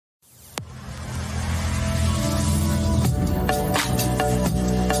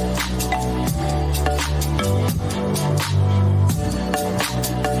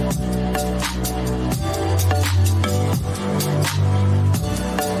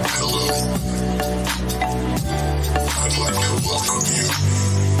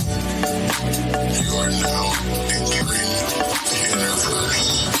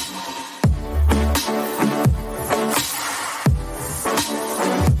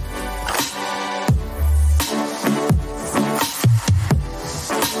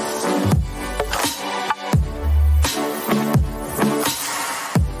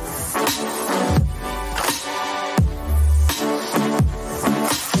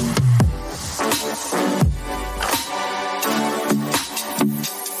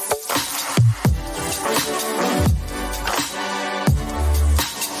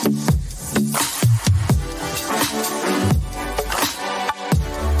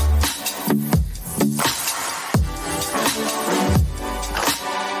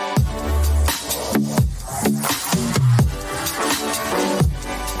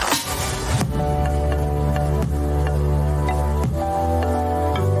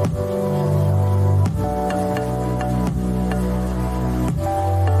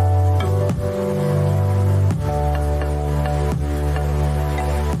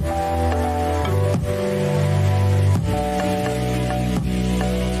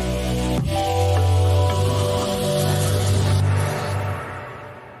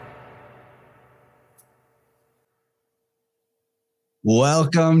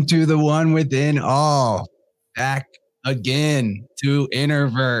Welcome to the One Within All. Back again to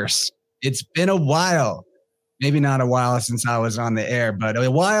Innerverse. It's been a while. Maybe not a while since I was on the air, but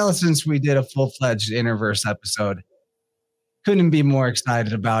a while since we did a full-fledged Innerverse episode. Couldn't be more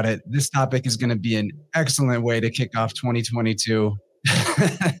excited about it. This topic is going to be an excellent way to kick off 2022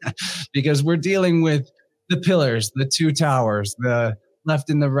 because we're dealing with the pillars, the two towers, the left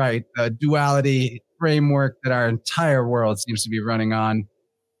and the right, the duality framework that our entire world seems to be running on.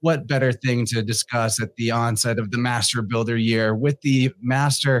 What better thing to discuss at the onset of the Master Builder year with the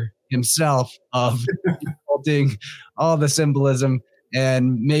master himself of building all the symbolism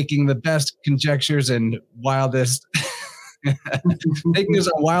and making the best conjectures and wildest, taking us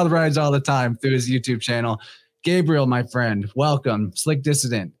on wild rides all the time through his YouTube channel. Gabriel, my friend, welcome. Slick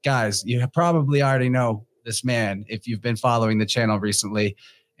Dissident. Guys, you probably already know this man if you've been following the channel recently.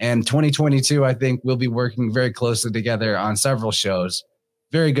 And 2022, I think we'll be working very closely together on several shows.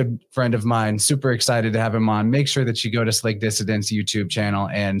 Very good friend of mine. Super excited to have him on. Make sure that you go to Slick Dissident's YouTube channel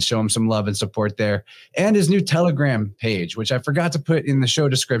and show him some love and support there. And his new Telegram page, which I forgot to put in the show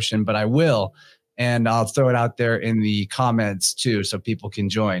description, but I will. And I'll throw it out there in the comments too, so people can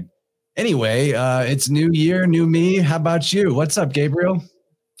join. Anyway, it's new year, new me. How about you? What's up, Gabriel?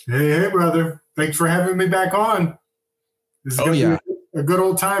 Hey, brother. Thanks for having me back on. This is gonna be a good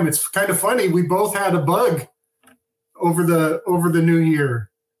old time. It's kind of funny. We both had a bug over the new year.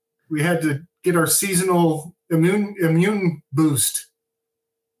 We had to get our seasonal immune boost.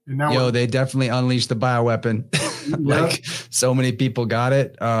 And now they definitely unleashed the bioweapon. Like so many people got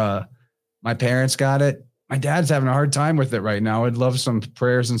it. My parents got it. My dad's having a hard time with it right now. I'd love some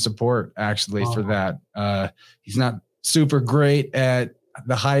prayers and support actually for that. He's not super great at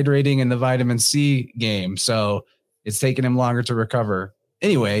the hydrating and the vitamin C game. So it's taken him longer to recover.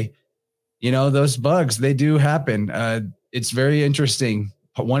 Anyway, those bugs, they do happen. It's very interesting.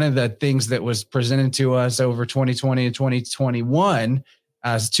 One of the things that was presented to us over 2020 and 2021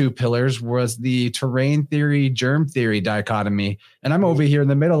 as two pillars was the terrain theory, germ theory dichotomy. And I'm over here in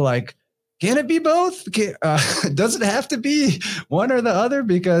the middle like, can it be both? Does it have to be one or the other?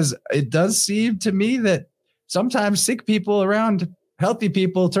 Because it does seem to me that sometimes sick people around healthy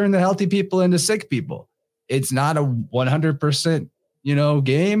people turn the healthy people into sick people. It's not a 100%,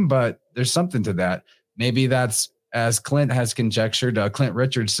 game, but there's something to that. Maybe that's, as Clint has conjectured, Clint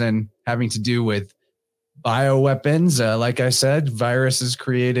Richardson, having to do with bioweapons. Like I said, viruses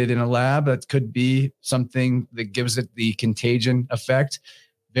created in a lab. That could be something that gives it the contagion effect.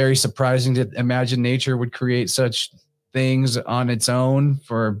 Very surprising to imagine nature would create such things on its own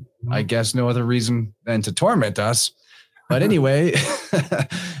for, I guess, no other reason than to torment us. But anyway,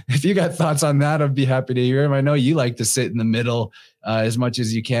 if you got thoughts on that, I'd be happy to hear them. I know you like to sit in the middle as much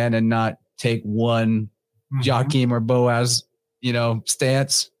as you can and not take one Joachim or Boaz,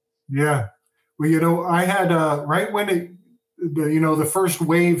 stance. Yeah. Well, I had right when the first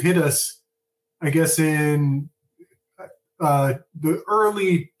wave hit us, I guess in the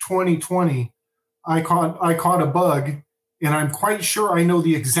early 2020, I caught a bug, and I'm quite sure I know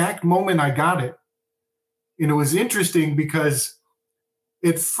the exact moment I got it. And it was interesting because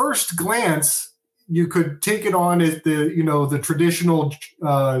at first glance, you could take it on as the traditional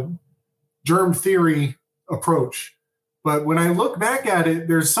germ theory approach. But when I look back at it,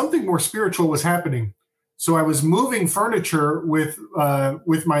 there's something more spiritual was happening. So I was moving furniture with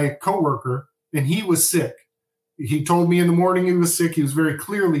my coworker, and he was sick. He told me in the morning he was sick. He was very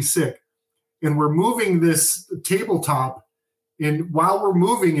clearly sick. And we're moving this tabletop. And while we're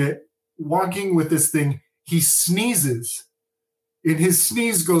moving it, walking with this thing, he sneezes. And his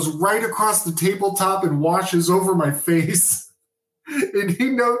sneeze goes right across the tabletop and washes over my face. And he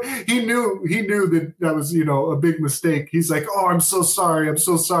knew that was, a big mistake. He's like, "Oh, I'm so sorry. I'm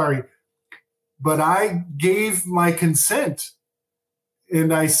so sorry." But I gave my consent.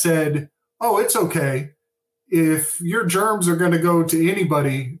 And I said, "Oh, it's okay. If your germs are going to go to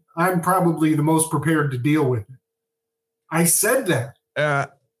anybody, I'm probably the most prepared to deal with it." I said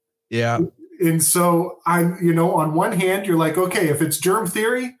that. Yeah. And so on one hand, you're like, okay, if it's germ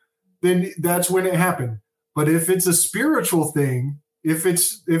theory, then that's when it happened. But if it's a spiritual thing, if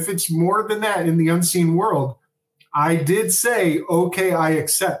it's more than that in the unseen world, I did say, okay, I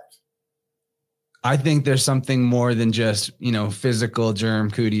accept. I think there's something more than just, physical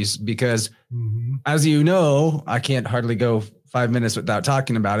germ cooties, because as you know, I can't hardly go 5 minutes without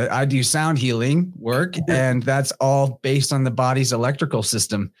talking about it. I do sound healing work, and that's all based on the body's electrical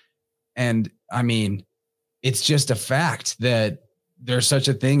system. And I mean, it's just a fact that there's such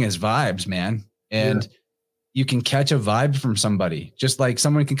a thing as vibes, man. And you can catch a vibe from somebody. Just like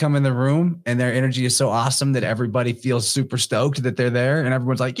someone can come in the room and their energy is so awesome that everybody feels super stoked that they're there and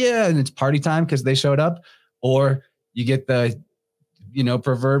everyone's like, yeah, and it's party time because they showed up. Or you get the,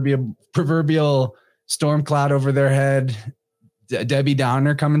 proverbial storm cloud over their head, Debbie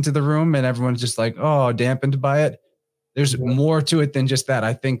Downer coming to the room and everyone's just like, oh, dampened by it. There's more to it than just that.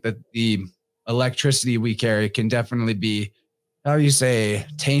 I think that the electricity we carry can definitely be, how you say,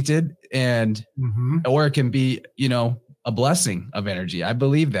 tainted and, or it can be, a blessing of energy. I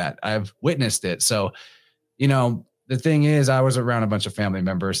believe that. I've witnessed it. So, the thing is, I was around a bunch of family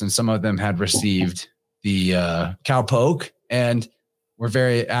members and some of them had received the cowpoke and were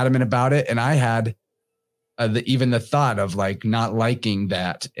very adamant about it. And I had even the thought of like not liking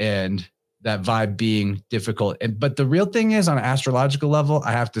that and that vibe being difficult. But the real thing is, on an astrological level,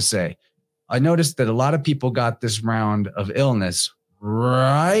 I have to say, I noticed that a lot of people got this round of illness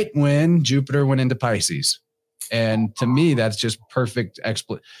right when Jupiter went into Pisces. And to me, that's just perfect. I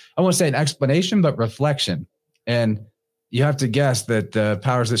won't say an explanation, but reflection. And you have to guess that the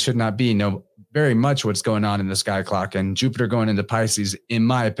powers that should not be know very much what's going on in the sky clock. And Jupiter going into Pisces, in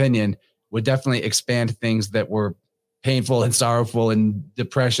my opinion, would definitely expand things that were painful and sorrowful and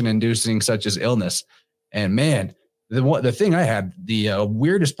depression inducing, such as illness. And man, the thing I had, the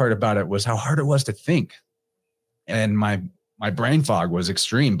weirdest part about it was how hard it was to think. And my brain fog was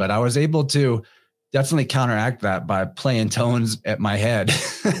extreme, but I was able to definitely counteract that by playing tones at my head.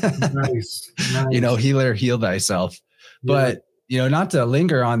 Nice. Healer, heal thyself. Yeah. But, not to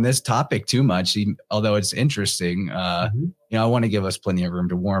linger on this topic too much, although it's interesting, I want to give us plenty of room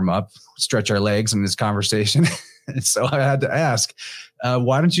to warm up, stretch our legs in this conversation. So I had to ask,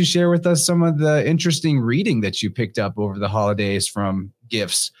 why don't you share with us some of the interesting reading that you picked up over the holidays from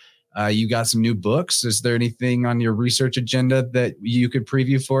gifts? You got some new books. Is there anything on your research agenda that you could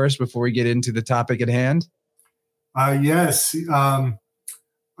preview for us before we get into the topic at hand? Yes.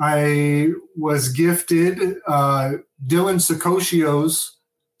 I was gifted Dylan Saccocio's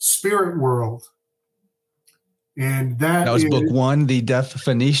Spirit World. And that was book one, The Deaf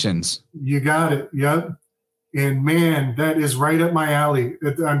Phoenicians. You got it. Yep. And man, that is right up my alley.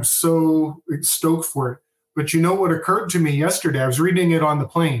 I'm so stoked for it. But what occurred to me yesterday? I was reading it on the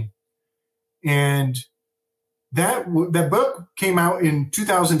plane. And that book came out in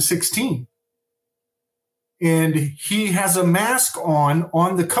 2016. And he has a mask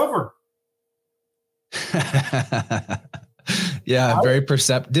on the cover. Yeah, very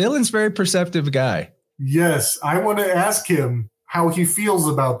perceptive. Dylan's a very perceptive guy. Yes, I want to ask him how he feels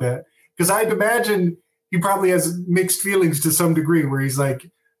about that. Because I'd imagine he probably has mixed feelings to some degree where he's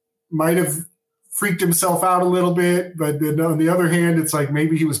like, might have freaked himself out a little bit. But then on the other hand, it's like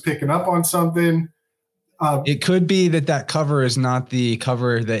maybe he was picking up on something. It could be that cover is not the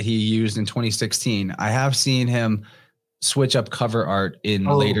cover that he used in 2016. I have seen him switch up cover art in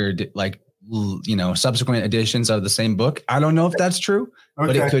later, subsequent editions of the same book. I don't know if that's true,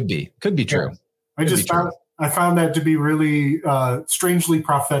 but it could be. Could be true. Yeah. I found that to be really strangely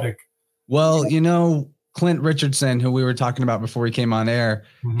prophetic. Well, Clint Richardson, who we were talking about before we came on air,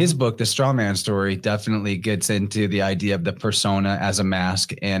 his book, The Straw Man Story, definitely gets into the idea of the persona as a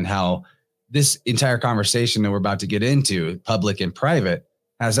mask and how this entire conversation that we're about to get into, public and private,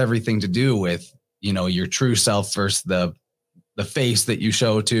 has everything to do with, your true self versus the face that you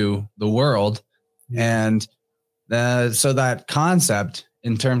show to the world. Yeah. And so that concept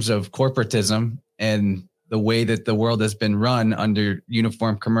in terms of corporatism and the way that the world has been run under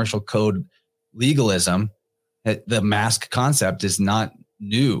uniform commercial code legalism, the mask concept is not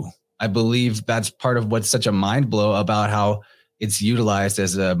new. I believe that's part of what's such a mind blow about how it's utilized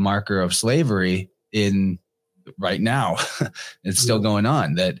as a marker of slavery in right now. It's still going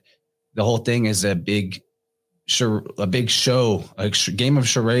on. That the whole thing is a big show, a game of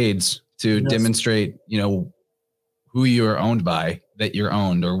charades to demonstrate, who you are owned by, that you're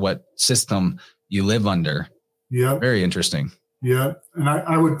owned, or what system you live under. Yeah. Very interesting. Yeah. And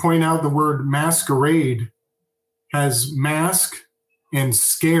I would point out the word masquerade has mask and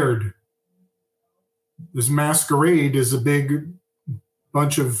scared. This masquerade is a big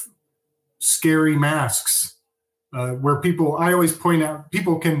bunch of scary masks where I always point out,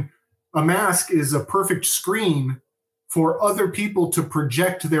 a mask is a perfect screen for other people to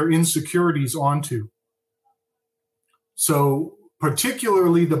project their insecurities onto. So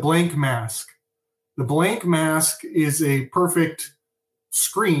particularly the blank mask. The blank mask is a perfect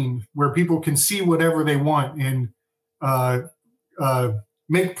screen where people can see whatever they want and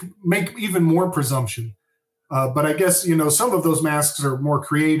make even more presumption. But I guess, some of those masks are more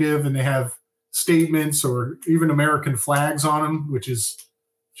creative and they have statements or even American flags on them, which is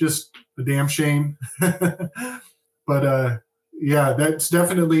just a damn shame. But yeah, that's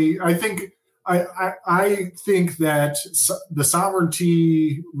definitely, I think that the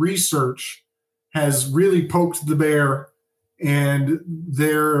sovereignty research has really poked the bear, and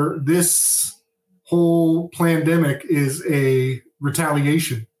this whole pandemic is a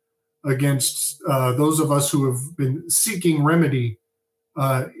retaliation against those of us who have been seeking remedy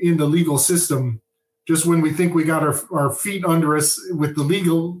in the legal system. Just when we think we got our feet under us with the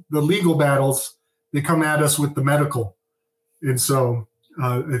legal battles, they come at us with the medical. And so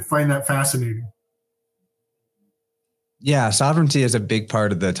I find that fascinating. Yeah, sovereignty is a big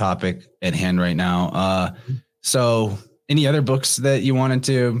part of the topic at hand right now. So any other books that you wanted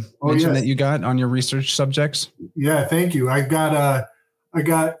to mention that you got on your research subjects? Yeah, thank you. I got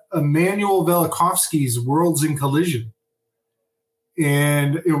Immanuel Velikovsky's Worlds in Collision.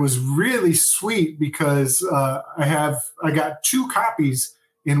 And it was really sweet because I got 2 copies,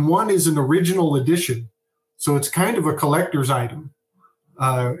 and one is an original edition. So it's kind of a collector's item.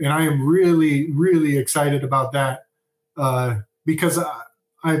 And I am really, really excited about that because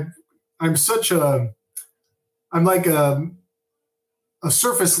I'm like a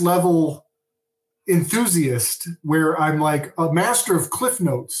surface level enthusiast where I'm like a master of Cliff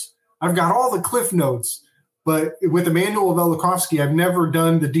Notes. I've got all the Cliff Notes, but with Immanuel Velikovsky, I've never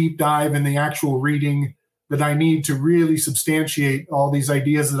done the deep dive and the actual reading that I need to really substantiate all these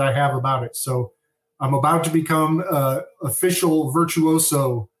ideas that I have about it. So I'm about to become an official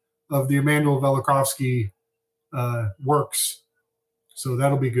virtuoso of the Immanuel Velikovsky works. So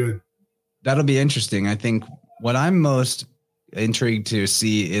that'll be good. That'll be interesting. I think what I'm most intrigued to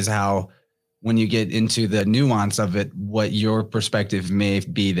see is how, when you get into the nuance of it, what your perspective may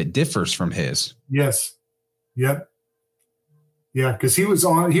be that differs from his. Yes. Yep. Yeah, because he was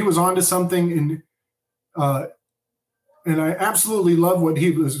on to something, and I absolutely love what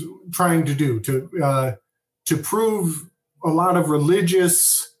he was trying to do to prove a lot of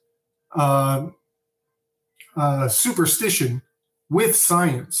religious superstition with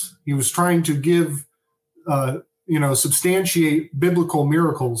science. He was trying to give substantiate biblical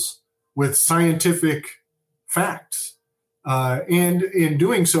miracles with scientific facts, and in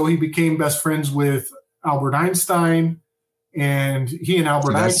doing so, he became best friends with Albert Einstein, and he and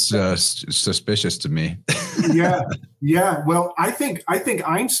Albert Einstein. That's suspicious to me. Yeah. Well, I think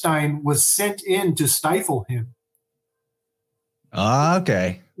Einstein was sent in to stifle him.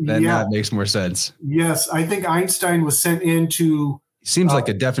 Okay, then that makes more sense. Yes, I think Einstein was sent in to. Seems like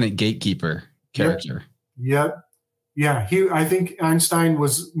a definite gatekeeper character. Yep. Yeah. I think Einstein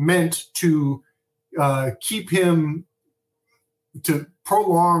was meant to keep him, to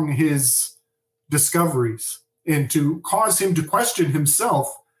prolong his discoveries and to cause him to question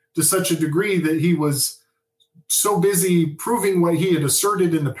himself to such a degree that he was so busy proving what he had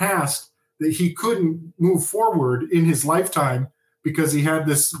asserted in the past that he couldn't move forward in his lifetime because he had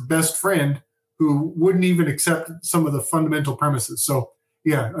this best friend who wouldn't even accept some of the fundamental premises. So,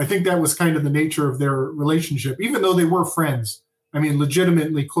 yeah, I think that was kind of the nature of their relationship, even though they were friends. I mean,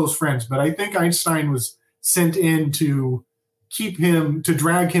 legitimately close friends. But I think Einstein was sent in to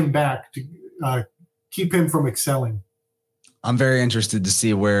drag him back, to keep him from excelling. I'm very interested to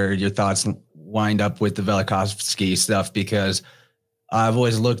see where your thoughts wind up with the Velikovsky stuff, because I've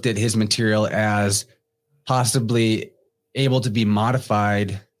always looked at his material as possibly able to be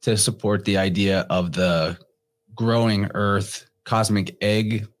modified to support the idea of the growing Earth cosmic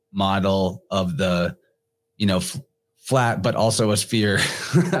egg model of the, flat, but also a sphere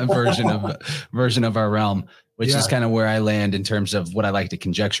version of our realm, which is kind of where I land in terms of what I like to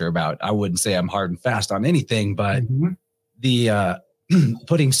conjecture about. I wouldn't say I'm hard and fast on anything, but the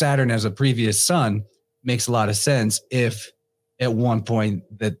putting Saturn as a previous sun makes a lot of sense if at one point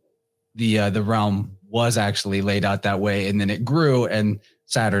that the realm was actually laid out that way, and then it grew, and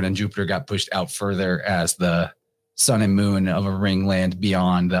Saturn and Jupiter got pushed out further as the sun and moon of a ring land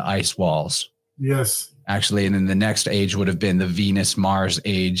beyond the ice walls. Yes. Actually, and then the next age would have been the Venus-Mars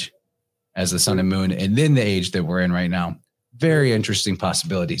age as the sun and moon, and then the age that we're in right now. Very interesting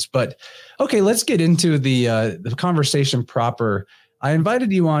possibilities. But okay, let's get into the conversation proper. I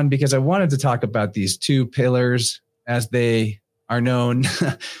invited you on because I wanted to talk about these 2 pillars, as they are known.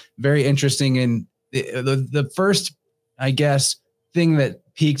 Very interesting. And the first, I guess, thing that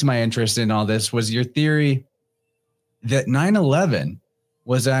piqued my interest in all this was your theory that 9/11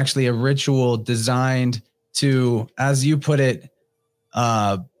 was actually a ritual designed to, as you put it,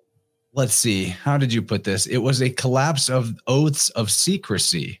 let's see, how did you put this? It was a collapse of oaths of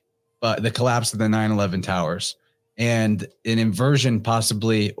secrecy, but the collapse of the 9/11 towers, and an inversion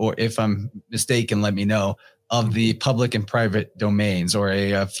possibly, or if I'm mistaken, let me know, of the public and private domains, or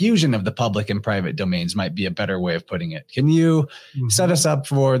a fusion of the public and private domains might be a better way of putting it. Can you set us up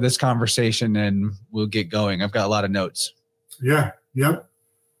for this conversation and we'll get going? I've got a lot of notes. Yeah. Yep.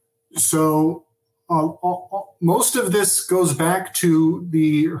 So most of this goes back to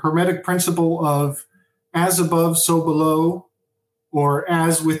the Hermetic principle of as above, so below, or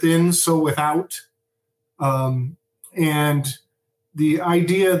as within, so without. And the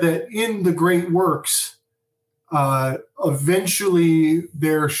idea that in the great works, eventually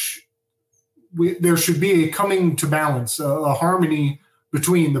there should be a coming to balance, a harmony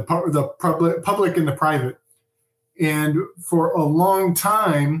between the public and the private. And for a long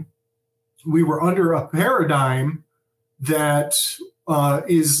time, we were under a paradigm that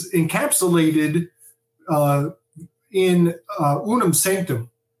is encapsulated in Unum Sanctum,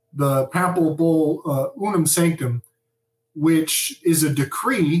 the papal bull Unum Sanctum, which is a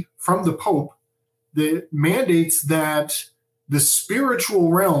decree from the Pope that mandates that the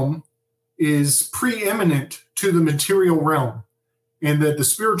spiritual realm is preeminent to the material realm, and that the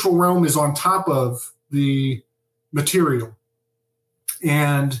spiritual realm is on top of the material.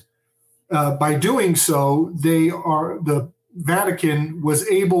 And by doing so, the Vatican was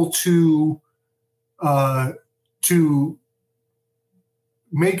able to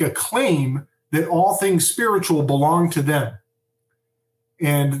make a claim that all things spiritual belong to them,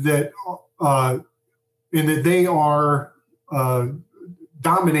 and that they are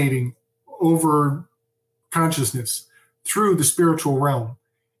dominating over consciousness through the spiritual realm.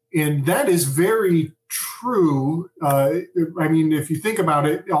 And that is very true. I mean, if you think about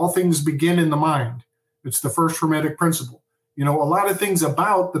it, all things begin in the mind. It's the first Hermetic principle. A lot of things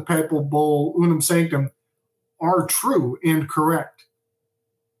about the papal bull Unum Sanctum are true and correct.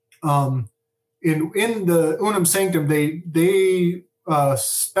 In the Unum Sanctum, they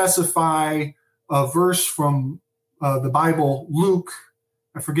specify a verse from the Bible, Luke.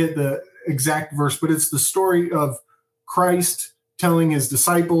 I forget the exact verse, but it's the story of Christ telling his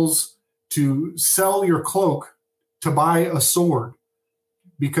disciples to sell your cloak to buy a sword,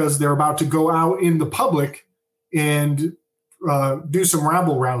 because they're about to go out in the public and do some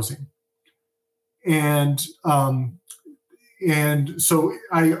rabble rousing. And so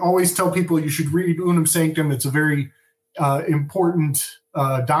I always tell people you should read Unum Sanctum. It's a very important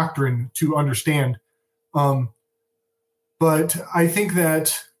doctrine to understand. But I think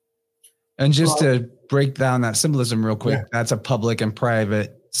that... And just to break down that symbolism real quick, that's a public and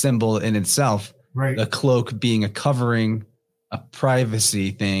private symbol in itself. Right. The cloak being a covering, a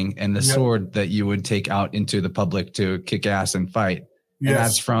privacy thing, and the sword that you would take out into the public to kick ass and fight. Yes. And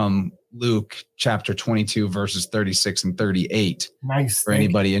that's from Luke chapter 22, verses 36 and 38. Nice. For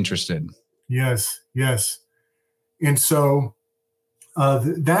anybody interested. Yes. Yes. And so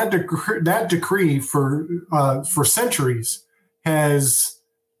that decree for centuries has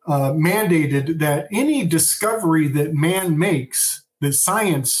mandated that any discovery that man makes, that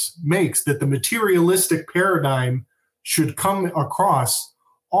science makes, that the materialistic paradigm should come across,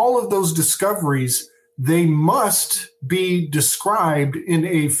 all of those discoveries, they must be described in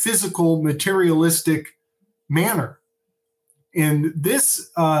a physical, materialistic manner. And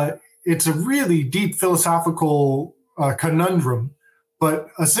this, it's a really deep philosophical conundrum, but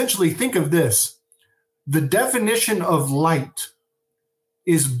essentially think of this. The definition of light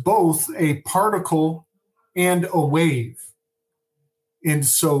is both a particle and a wave. And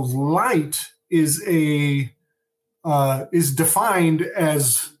so light is defined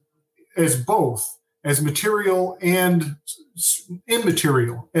as both, as material and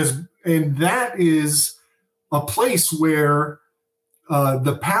immaterial, and that is a place where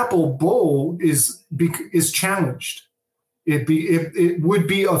the papal bull is challenged. It would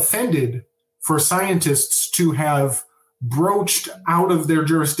be offended for scientists to have broached out of their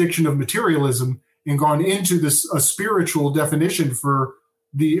jurisdiction of materialism and gone into a spiritual definition for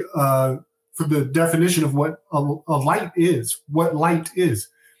the definition of what a light is, what light is.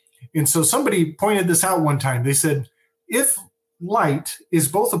 And so somebody pointed this out one time. They said, if light is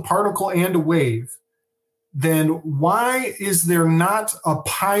both a particle and a wave, then why is there not a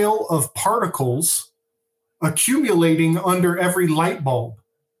pile of particles accumulating under every light bulb?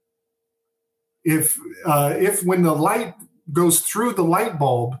 If when the light goes through the light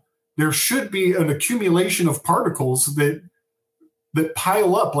bulb, there should be an accumulation of particles that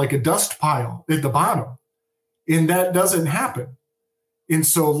pile up like a dust pile at the bottom. And that doesn't happen. And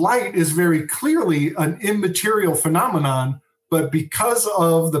so light is very clearly an immaterial phenomenon, but because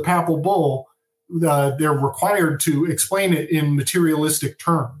of the papal bull, they're required to explain it in materialistic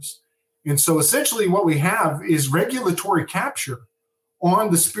terms. And so essentially what we have is regulatory capture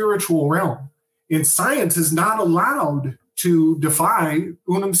on the spiritual realm. And science is not allowed to defy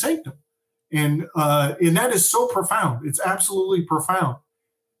unum sanctum. And that is so profound. It's absolutely profound.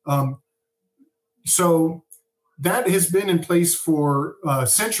 So that has been in place for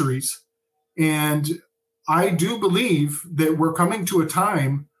centuries. And I do believe that we're coming to a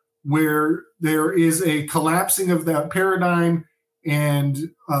time where there is a collapsing of that paradigm, and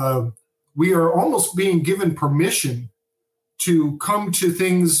we are almost being given permission to come to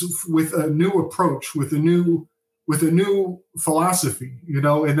things with a new approach, with a new philosophy,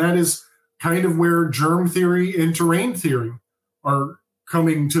 and that is kind of where germ theory and terrain theory are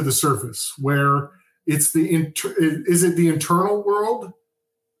coming to the surface, where it's is it the internal world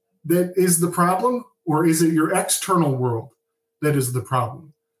that is the problem, or is it your external world that is the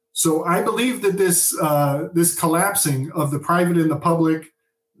problem? So I believe that this collapsing of the private and the public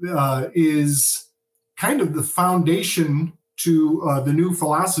is kind of the foundation to the new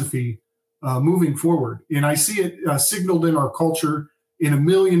philosophy moving forward. And I see it signaled in our culture in a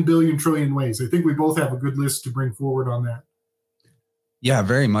million, billion, trillion ways. I think we both have a good list to bring forward on that. Yeah,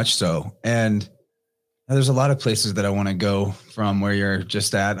 very much so. And there's a lot of places that I want to go from where you're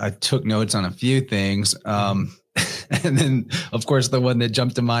just at. I took notes on a few things. And then, of course, the one that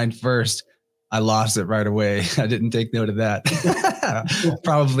jumped to mind first, I lost it right away. I didn't take note of that.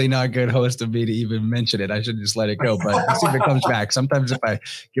 Probably not a good host of me to even mention it. I should just let it go, but let's see if it comes back. Sometimes if I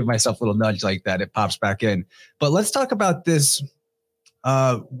give myself a little nudge like that, it pops back in. But let's talk about this.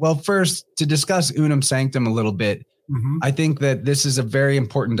 Well, first, to discuss Unum Sanctum a little bit, I think that this is a very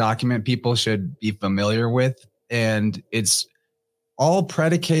important document people should be familiar with. And it's all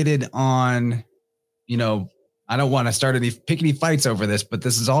predicated on, I don't want to start pick any fights over this, but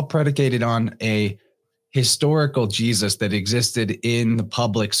this is all predicated on a historical Jesus that existed in the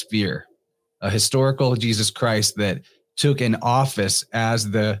public sphere, a historical Jesus Christ that took an office as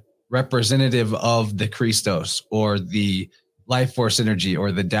the representative of the Christos, or the life force energy,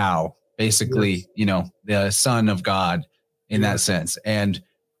 or the Tao, basically, yes. The Son of God in that sense. And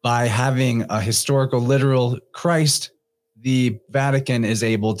by having a historical, literal Christ, the Vatican is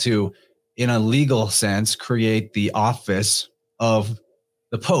able to, in a legal sense, create the office of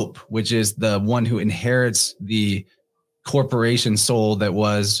the Pope, which is the one who inherits the corporation soul that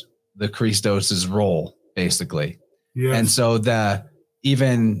was the Christos's role, basically. Yes. And so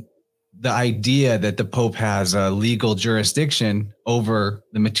even the idea that the Pope has a legal jurisdiction over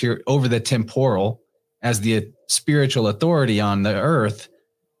the material, over the temporal, as the spiritual authority on the earth,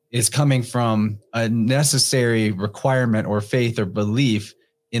 is coming from a necessary requirement or faith or belief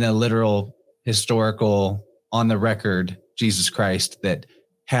in a literal, historical, on the record Jesus Christ that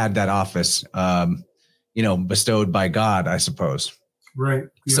had that office, bestowed by God, I suppose. Right.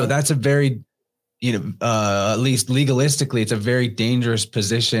 Yeah. So that's a very, at least legalistically, it's a very dangerous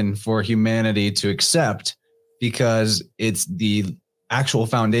position for humanity to accept, because it's the actual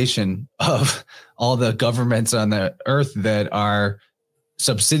foundation of all the governments on the earth that are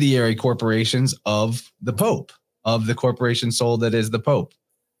subsidiary corporations of the Pope, of the corporation soul that is the Pope.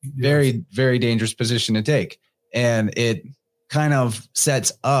 Yes. Very, very dangerous position to take. And it kind of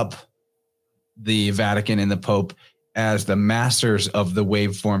sets up the Vatican and the Pope as the masters of the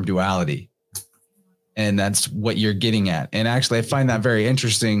waveform duality. And that's what you're getting at. And actually, I find that very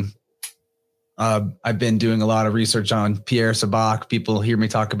interesting. I've been doing a lot of research on Pierre Sabak. People hear me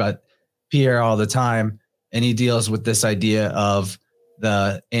talk about Pierre all the time, and he deals with this idea of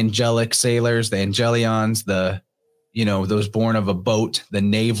the angelic sailors, the angelions, those born of a boat. The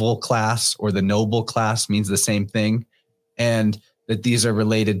naval class or the noble class means the same thing, and that these are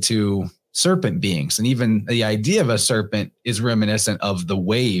related to serpent beings. And even the idea of a serpent is reminiscent of the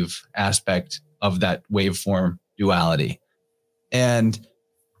wave aspect of that waveform duality. And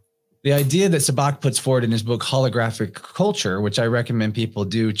the idea that Sabak puts forward in his book, Holographic Culture, which I recommend people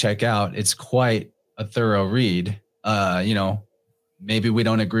do check out, it's quite a thorough read. Maybe we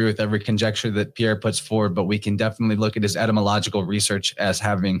don't agree with every conjecture that Pierre puts forward, but we can definitely look at his etymological research as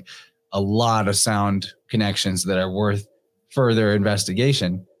having a lot of sound connections that are worth further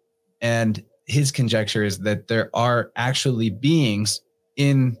investigation. And his conjecture is that there are actually beings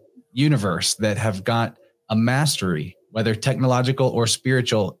in universe that have got a mastery, whether technological or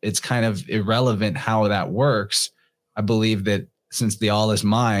spiritual. It's kind of irrelevant how that works. I believe that since the all is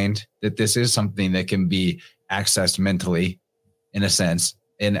mind, that this is something that can be accessed mentally, in a sense,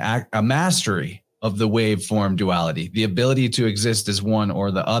 and a mastery of the waveform duality, the ability to exist as one or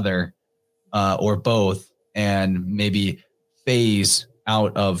the other, or both, and maybe phase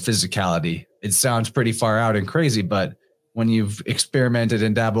out of physicality. It sounds pretty far out and crazy, but when you've experimented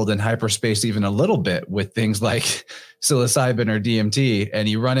and dabbled in hyperspace even a little bit with things like psilocybin or DMT, and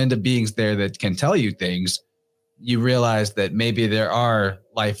you run into beings there that can tell you things, you realize that maybe there are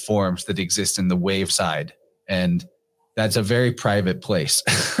life forms that exist in the wave side. And that's a very private place.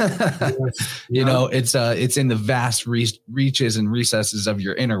 Yes. You know, it's in the vast reaches and recesses of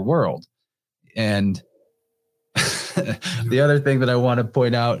your inner world. And the other thing that I want to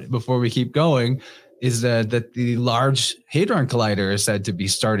point out before we keep going is that the Large Hadron Collider is said to be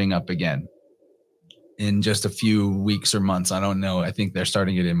starting up again in just a few weeks or months. I don't know. I think they're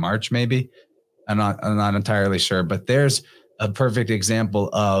starting it in March, maybe. I'm not entirely sure, but there's a perfect example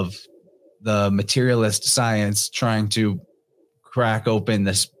of the materialist science trying to crack open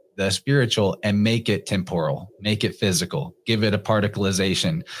the spiritual and make it temporal, make it physical, give it a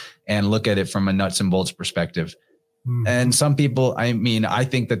particleization, and look at it from a nuts and bolts perspective. Mm-hmm. And some people, I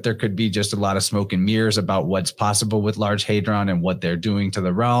think that there could be just a lot of smoke and mirrors about what's possible with Large Hadron and what they're doing to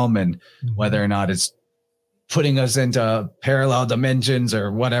the realm, and whether or not it's putting us into parallel dimensions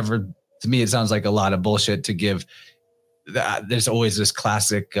or whatever. To me, it sounds like a lot of bullshit to give. There's always this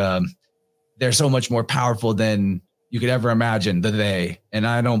classic, they're so much more powerful than you could ever imagine, the they. And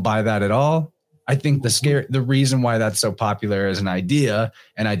I don't buy that at all. I think the reason why that's so popular as an idea,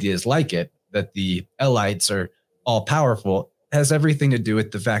 and ideas like it, that the elites are all powerful, has everything to do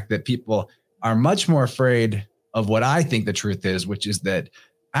with the fact that people are much more afraid of what I think the truth is, which is that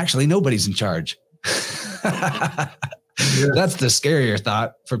actually nobody's in charge. Yeah. That's the scarier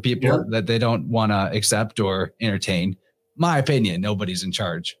thought for people that they don't want to accept or entertain. My opinion, nobody's in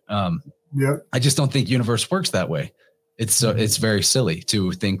charge. I just don't think universe works that way. It's very silly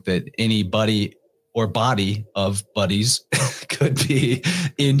to think that anybody or body of buddies could be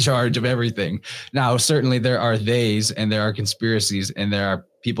in charge of everything. Now, certainly there are theys and there are conspiracies and there are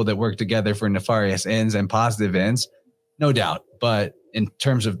people that work together for nefarious ends and positive ends, no doubt. But in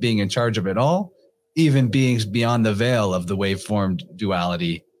terms of being in charge of it all, even beings beyond the veil of the waveform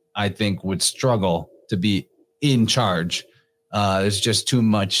duality, I think would struggle to be in charge. There's just too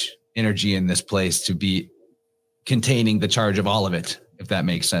much energy in this place to be containing the charge of all of it, if that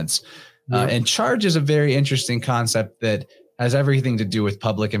makes sense. And charge is a very interesting concept that has everything to do with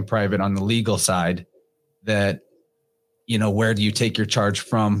public and private on the legal side. That, you know, where do you take your charge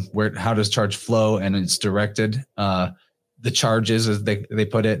from? How does charge flow? And it's directed. The charges, as they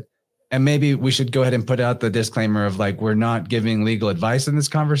put it. And maybe we should go ahead and put out the disclaimer of, like, we're not giving legal advice in this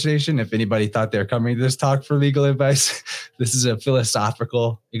conversation. If anybody thought they're coming to this talk for legal advice, this is a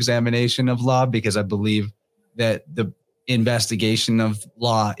philosophical examination of law, because I believe that the investigation of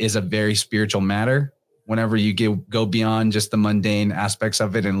law is a very spiritual matter. Whenever you go beyond just the mundane aspects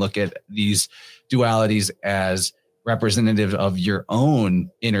of it and look at these dualities as representative of your own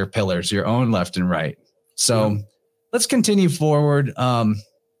inner pillars, your own left and right. So let's continue forward.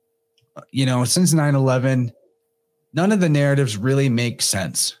 You know, since 9/11, none of the narratives really make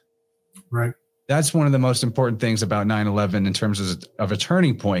sense. Right. That's one of the most important things about 9/11 in terms of a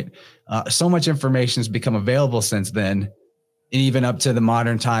turning point. So much information has become available since then, and even up to the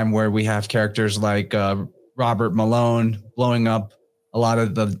modern time where we have characters like Robert Malone blowing up a lot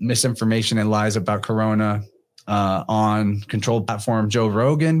of the misinformation and lies about Corona on controlled platform Joe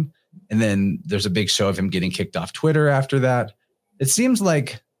Rogan. And then there's a big show of him getting kicked off Twitter after that. It seems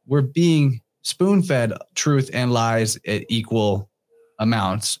like we're being spoon-fed truth and lies at equal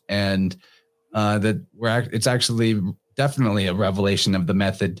amounts, and that it's actually definitely a revelation of the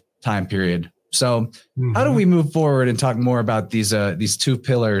method time period. So how do we move forward and talk more about these two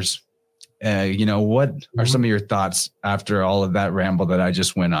pillars? You know, what are some of your thoughts after all of that ramble that I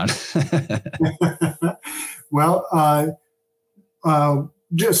just went on? Well,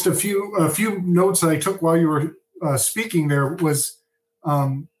 just a few notes I took while you were speaking there was,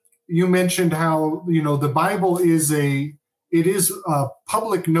 you mentioned how, you know, the Bible is a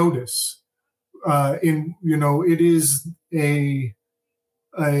public notice. It is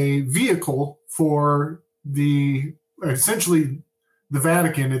a vehicle for essentially the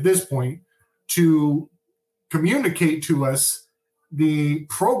Vatican at this point to communicate to us the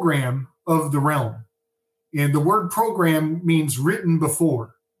program of the realm. And the word program means written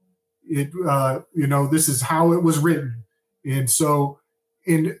before. This is how it was written. And so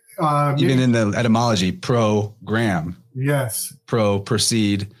even in the etymology, program. Yes.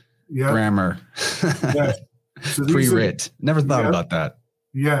 Proceed. Yep. Grammar. Yes. So pre-writ. Never thought about that.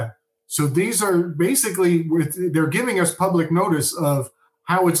 Yeah. So these are basically, they're giving us public notice of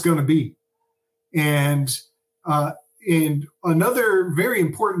how it's going to be. And another very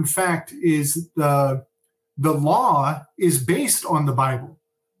important fact is the law is based on the Bible.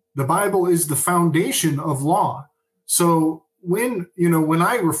 The Bible is the foundation of law. So when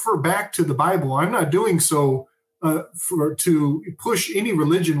I refer back to the Bible, I'm not doing so to push any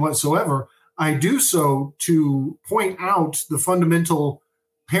religion whatsoever. I do so to point out the fundamental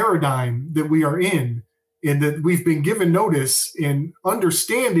paradigm that we are in, and that we've been given notice, and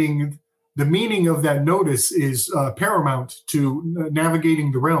understanding the meaning of that notice is paramount to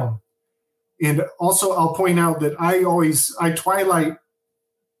navigating the realm. And also, I'll point out that I twilight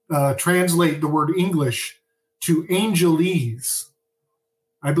translate the word English to angelese.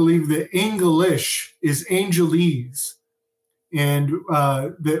 I believe that English is angelese, and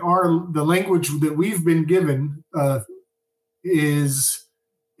that the language that we've been given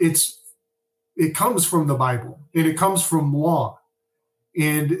it comes from the Bible, and it comes from law.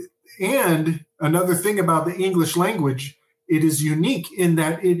 And another thing about the English language, it is unique in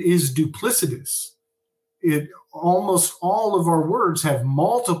that it is duplicitous. Almost all of our words have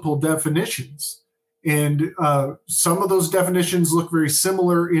multiple definitions. And some of those definitions look very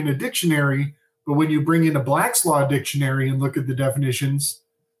similar in a dictionary, but when you bring in a Black's Law dictionary and look at the definitions,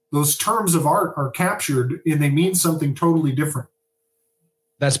 those terms of art are captured and they mean something totally different.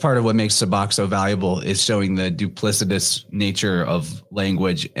 That's part of what makes Sabak so valuable, is showing the duplicitous nature of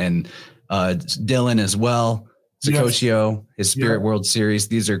language. And Dylan as well, Sakosio, his Spirit World series,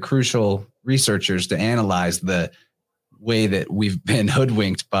 these are crucial researchers to analyze the way that we've been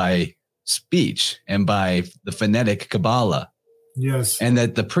hoodwinked by speech and by the phonetic Kabbalah. Yes. And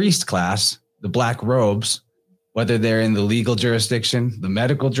that the priest class, the black robes, whether they're in the legal jurisdiction, the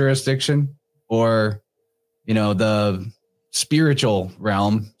medical jurisdiction, or, the spiritual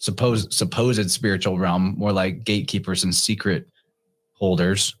realm, supposed spiritual realm, more like gatekeepers and secret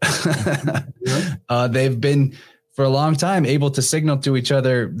holders. They've been for a long time able to signal to each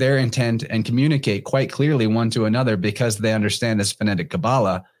other their intent and communicate quite clearly one to another, because they understand this phonetic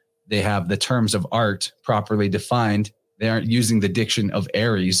Kabbalah. They have the terms of art properly defined. They aren't using the diction of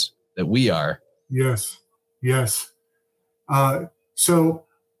Aries that we are. Yes.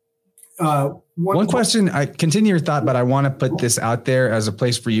 One question, I continue your thought, but I want to put this out there as a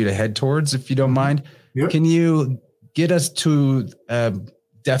place for you to head towards, if you don't mind. Yep. Can you get us to a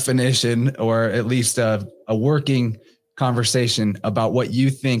definition, or at least a working conversation about what you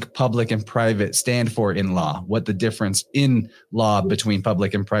think public and private stand for in law, what the difference in law between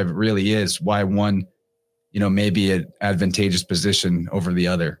public and private really is, why one, may be an advantageous position over the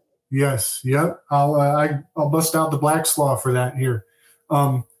other? Yes. Yep. I'll bust out the Black's Law for that here.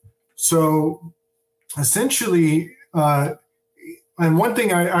 So essentially, and one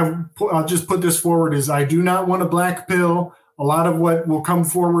thing I'll just put this forward is I do not want a black pill. A lot of what will come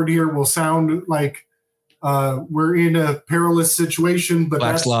forward here will sound like we're in a perilous situation. But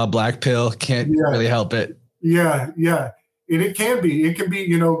Black's Law, black pill, can't really help it. Yeah. And it can be,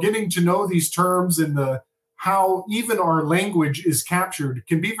 getting to know these terms and how even our language is captured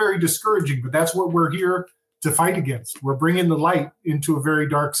can be very discouraging, but that's what we're here to fight against. We're bringing the light into a very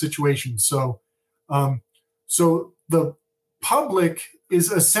dark situation. So the public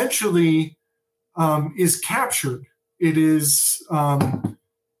is essentially is captured. It is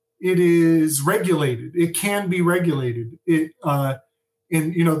regulated. It can be regulated.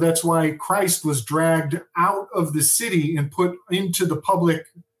 That's why Christ was dragged out of the city and put into the public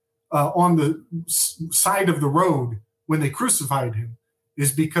on the side of the road when they crucified him,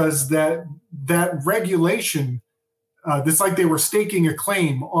 is because that regulation, it's like they were staking a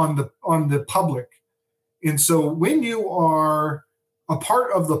claim on the public. And so when you are a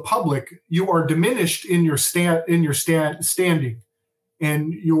part of the public, you are diminished in your standing,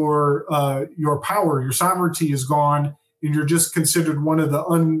 and your power, your sovereignty is gone, and you're just considered one of the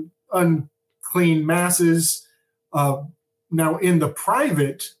unclean masses. Now in the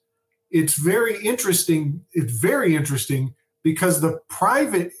private, it's very interesting. It's very interesting because the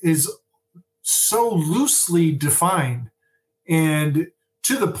private is so loosely defined, and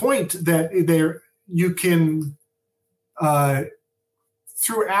to the point that you can,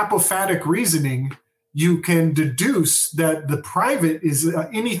 through apophatic reasoning, you can deduce that the private is an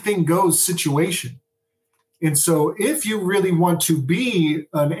anything goes situation. And so if you really want to be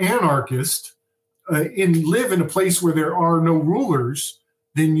an anarchist and live in a place where there are no rulers,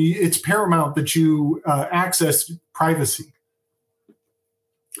 then it's paramount that you access privacy.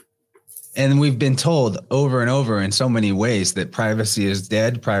 And we've been told over and over in so many ways that privacy is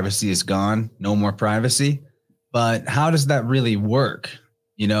dead, privacy is gone, no more privacy. But how does that really work?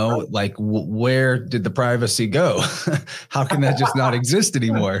 Where did the privacy go? How can that just not exist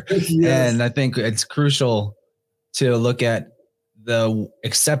anymore? Yes. And I think it's crucial to look at the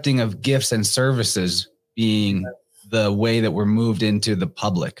accepting of gifts and services being the way that we're moved into the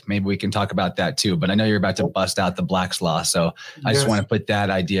public. Maybe we can talk about that too, but I know you're about to bust out the Black's Law. So I just want to put that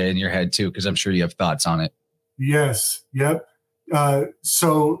idea in your head too, because I'm sure you have thoughts on it. Yes. Yep.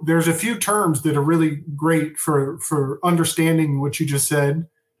 So there's a few terms that are really great for understanding what you just said.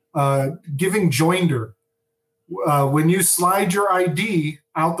 Giving joinder. When you slide your ID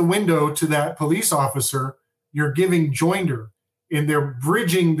out the window to that police officer, you're giving joinder, and they're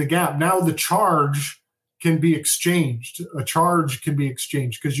bridging the gap. Now the charge can be exchanged. A charge can be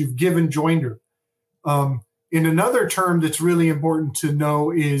exchanged because you've given joinder. And another term that's really important to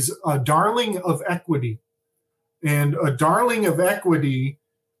know is a darling of equity. And a darling of equity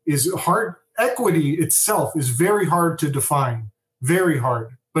is hard. Equity itself is very hard to define, very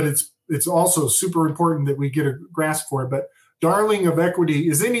hard, but it's also super important that we get a grasp for it. But darling of equity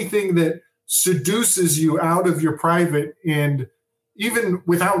is anything that seduces you out of your private, and even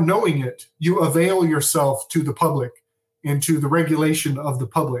without knowing it, you avail yourself to the public and to the regulation of the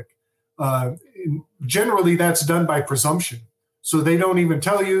public. Generally, that's done by presumption. So they don't even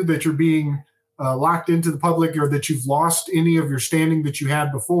tell you that you're being locked into the public or that you've lost any of your standing that you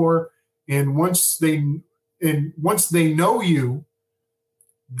had before. And once they know you,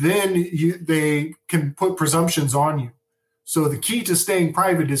 then they can put presumptions on you. So the key to staying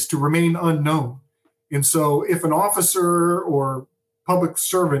private is to remain unknown. And so if an officer or public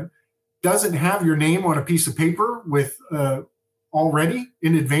servant doesn't have your name on a piece of paper with already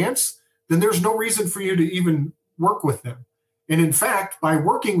in advance, then there's no reason for you to even work with them. And in fact, by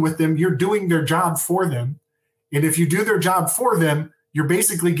working with them, you're doing their job for them. And if you do their job for them, you're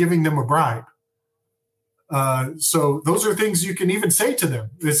basically giving them a bribe. So those are things you can even say to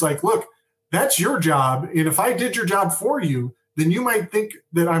them. It's like, look, that's your job. And if I did your job for you, then you might think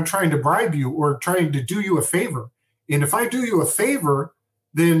that I'm trying to bribe you or trying to do you a favor. And if I do you a favor,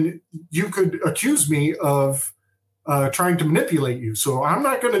 then you could accuse me of trying to manipulate you. So I'm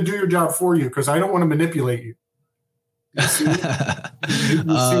not going to do your job for you because I don't want to manipulate you.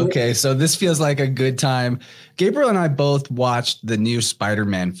 Okay, so this feels like a good time. Gabriel and I both watched the new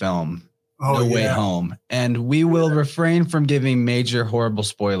Spider-Man film, No Way Home, and we will refrain from giving major horrible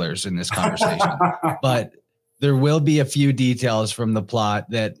spoilers in this conversation, but there will be a few details from the plot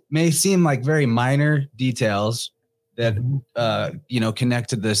that may seem like very minor details that connect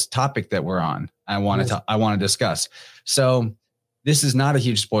to this topic that we're on. I want to discuss. So this is not a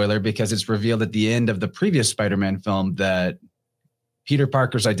huge spoiler because it's revealed at the end of the previous Spider-Man film that Peter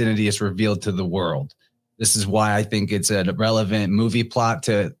Parker's identity is revealed to the world. This is why I think it's a relevant movie plot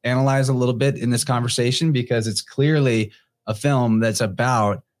to analyze a little bit in this conversation, because it's clearly a film that's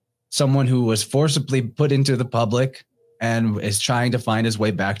about someone who was forcibly put into the public and is trying to find his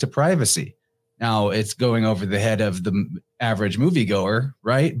way back to privacy. Now, it's going over the head of the average moviegoer,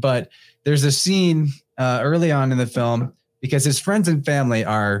 right? But there's a scene early on in the film because his friends and family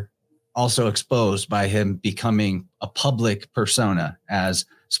are also exposed by him becoming a public persona as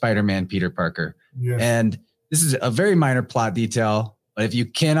Spider-Man Peter Parker. Yes. And this is a very minor plot detail, but if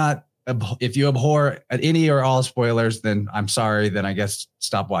you abhor any or all spoilers, then I'm sorry, then I guess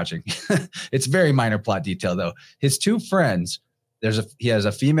stop watching. It's a very minor plot detail though. His two friends, he has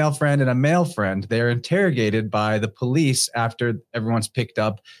a female friend and a male friend. They're interrogated by the police after everyone's picked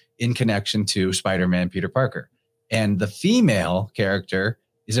up in connection to Spider-Man Peter Parker. And the female character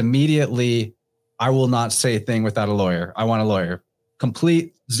is immediately, I will not say a thing without a lawyer. I want a lawyer.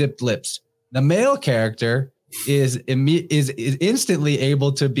 Complete zipped lips. The male character is instantly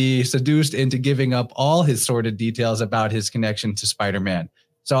able to be seduced into giving up all his sordid details about his connection to Spider-Man.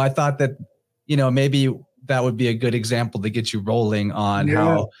 So I thought that, maybe that would be a good example to get you rolling on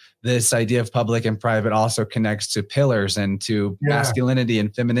how this idea of public and private also connects to pillars and to masculinity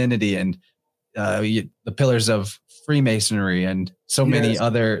and femininity and the pillars of Freemasonry and so many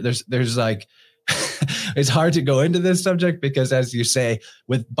other, there's like, it's hard to go into this subject because, as you say,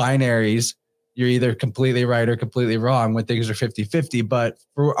 with binaries, you're either completely right or completely wrong when things are 50-50. But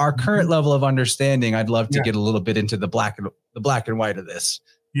for our current level of understanding, I'd love to get a little bit into the black and white of this.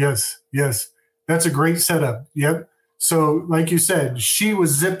 Yes. That's a great setup. Yep. So like you said, she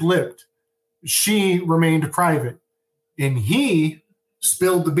was zip-lipped. She remained private. And he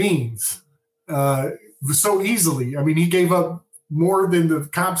spilled the beans so easily. I mean, he gave up more than the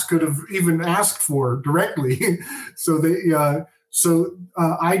cops could have even asked for directly. So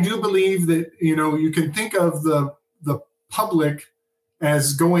I do believe that, you can think of the public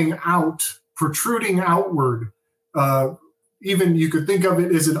as going out, protruding outward. Even you could think of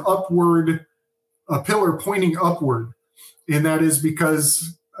it as a pillar pointing upward. And that is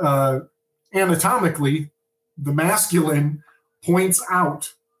because anatomically, the masculine points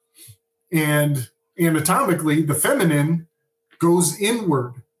out and anatomically, the feminine goes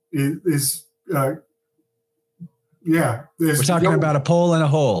inward. We're talking about a pole and a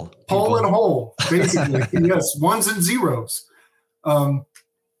hole. Pole and a hole, basically. Yes, ones and zeros.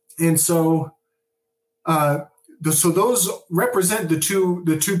 And so those represent the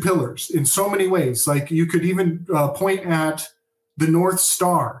two pillars in so many ways. Like you could even point at the North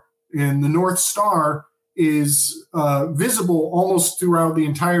Star, and the North Star is visible almost throughout the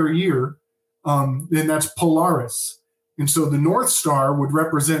entire year, and that's Polaris. And so the North Star would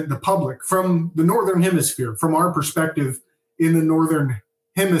represent the public from the Northern Hemisphere, from our perspective in the Northern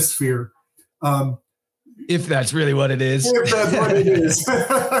Hemisphere. If that's really what it is. If that's what it is.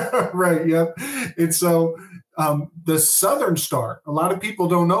 Right, yep. And so the Southern Star, a lot of people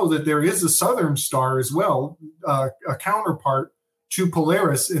don't know that there is a Southern Star as well, a counterpart to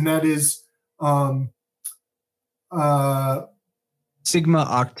Polaris, and that is Sigma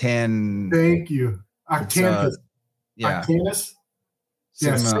Octan. Thank you. Octantis. Octanus?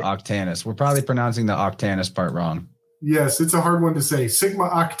 Sigma Octanus. We're probably pronouncing the Octanus part wrong. Yes, it's a hard one to say. Sigma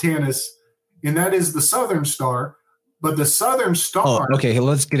Octanus, and that is the Southern Star. But the Southern Star. Oh, okay.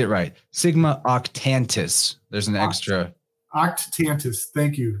 Let's get it right. Sigma Octantis. There's an extra. Octantis.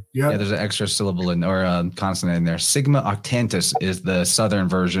 Thank you. Yep. Yeah, there's an extra syllable or consonant in there. Sigma Octantis is the Southern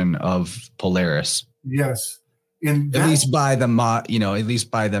version of Polaris. Yes. At least by the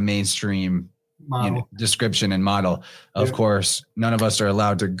mainstream description and model. Of course, none of us are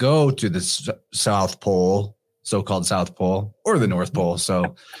allowed to go to the South Pole, so-called South Pole, or the North Pole.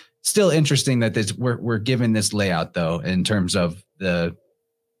 So still interesting that we're given this layout, though, in terms of the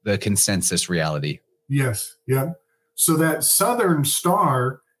consensus reality. Yes. Yeah. So that Southern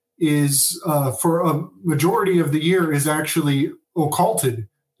Star is for a majority of the year is actually occulted.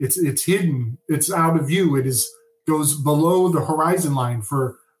 It's hidden. It's out of view. Goes below the horizon line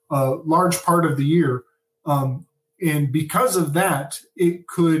for a large part of the year. And because of that, it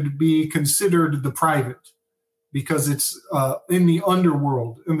could be considered the private because it's in the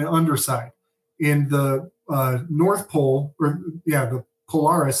underworld, in the underside. In the North Pole, the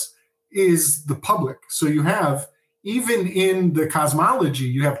Polaris is the public. So you have, even in the cosmology,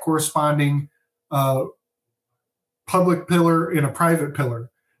 you have corresponding public pillar and a private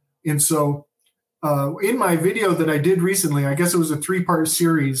pillar. And so in my video that I did recently, I guess it was a 3-part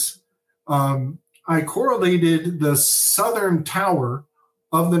series, I correlated the southern tower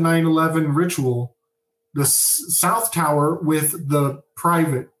of the 9/11 ritual, the south tower, with the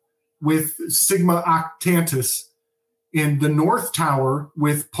private, with Sigma Octantis, and the north tower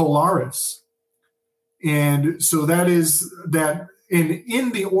with Polaris. And so that is that, and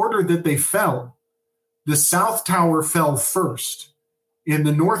in the order that they fell, the south tower fell first, and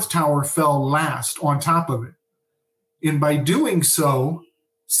the north tower fell last on top of it. And by doing so,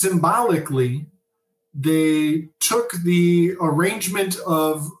 symbolically, they took the arrangement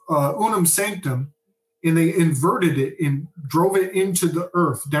of Unum Sanctum and they inverted it and drove it into the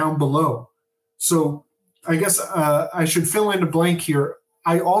earth down below. So I guess I should fill in a blank here.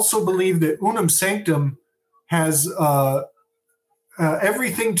 I also believe that Unum Sanctum has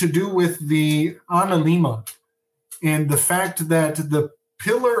everything to do with the Analema, and the fact that the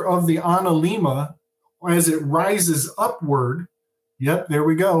pillar of the Analema, as it rises upward, yep, there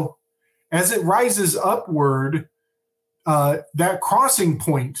we go. As it rises upward, that crossing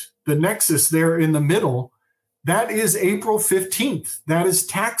point, the nexus there in the middle, that is April 15th. That is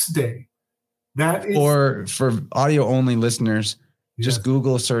tax day. That is, or for audio only listeners, just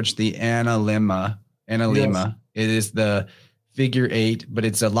Google search the Analema. Yes. It is the figure 8, but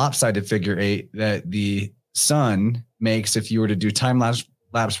it's a lopsided figure 8 that the sun makes if you were to do time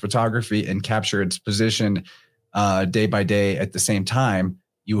lapse photography and capture its position day by day at the same time.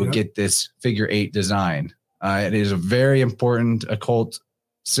 You will get this figure 8 design. It is a very important occult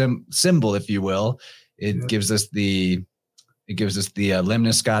symbol, if you will. It gives us the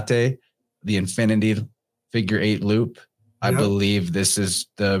lemniscate, the infinity figure 8 loop. I believe this is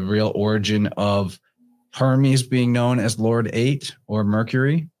the real origin of Hermes being known as Lord 8 or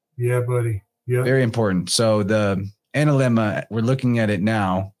Mercury. Yeah, buddy. Yeah. Very important. So the Analema, we're looking at it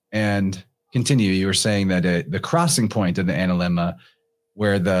now, and continue. You were saying that the crossing point of the Analema,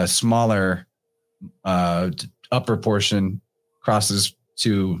 where the smaller upper portion crosses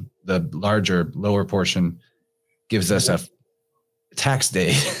to the larger lower portion, gives us a tax day,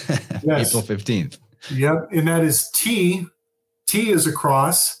 April 15th. Yep. And that is T. T is a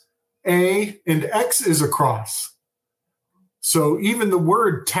cross. A and X is a cross. So even the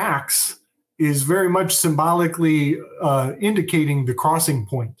word tax is very much symbolically indicating the crossing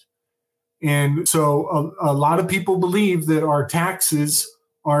point. And so a lot of people believe that our taxes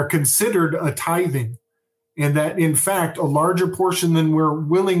are considered a tithing, and that in fact a larger portion than we're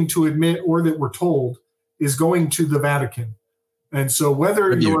willing to admit or that we're told is going to the Vatican. And so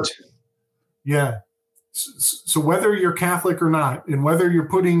whether you're Catholic or not, and whether you're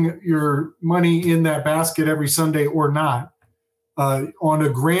putting your money in that basket every Sunday or not, on a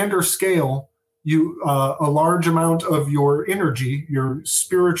grander scale, a large amount of your energy, your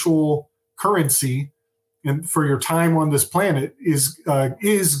spiritual currency, and for your time on this planet is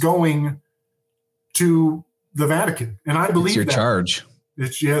going to the Vatican. And I believe it's your charge.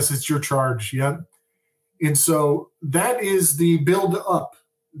 It's your charge. Yep. And so that is the build up.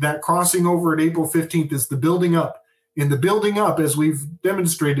 That crossing over at April 15th is the building up. And the building up, as we've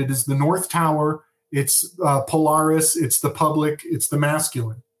demonstrated, is the North Tower. It's Polaris. It's the public. It's the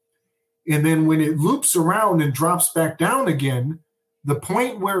masculine. And then when it loops around and drops back down again, the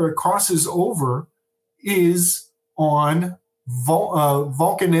point where it crosses over is on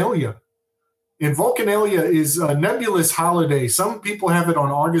Vulcanalia. And Vulcanalia is a nebulous holiday. Some people have it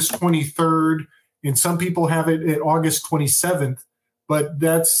on August 23rd, and some people have it at August 27th. But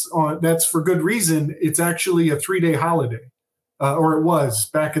that's for good reason. It's actually a 3-day holiday, or it was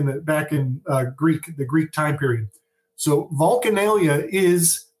back in the Greek time period. So Vulcanalia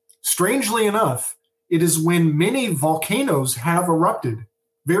is, strangely enough, it is when many volcanoes have erupted.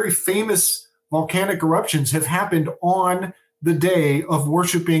 Very famous volcanic eruptions have happened on the day of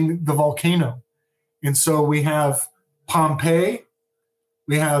worshiping the volcano. And so we have Pompeii,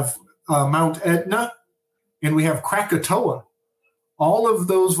 we have Mount Etna, and we have Krakatoa. All of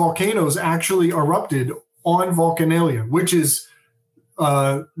those volcanoes actually erupted on Vulcanalia, which is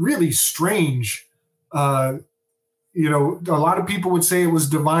really strange. A lot of people would say it was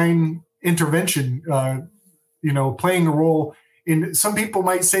divine intervention, playing a role. And some people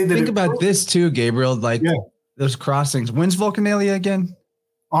might say that. Think about this too, Gabriel, those crossings. When's Vulcanalia again?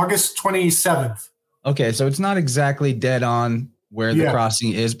 August 27th. Okay, so it's not exactly dead on where the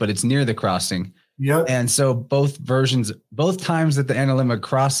crossing is, but it's near the crossing. Yep. And so both times that the analemma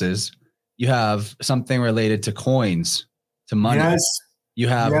crosses, you have something related to coins, to money. Yes. You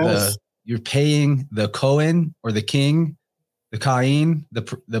have you're paying the Cohen or the king, the Cain,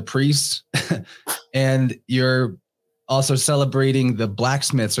 the priest, and you're also celebrating the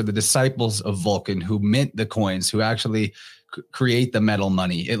blacksmiths or the disciples of Vulcan who mint the coins, who actually create the metal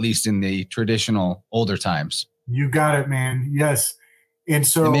money, at least in the traditional older times. You got it, man. Yes. And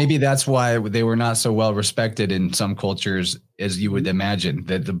maybe that's why they were not so well respected in some cultures as you would imagine,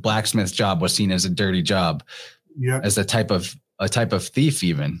 that the blacksmith's job was seen as a dirty job, as a type of thief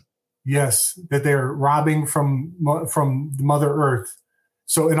even. Yes, that they're robbing from Mother Earth.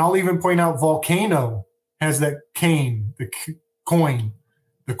 So, and I'll even point out Volcano has that cane, the coin,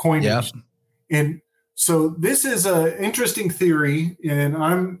 the coinage. Yeah. And so this is an interesting theory, and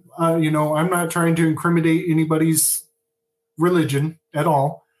I'm not trying to incriminate anybody's religion at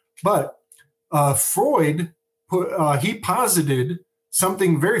all, but Freud he posited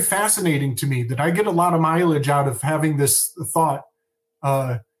something very fascinating to me that I get a lot of mileage out of having this thought,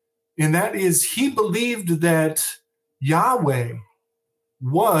 and that is he believed that Yahweh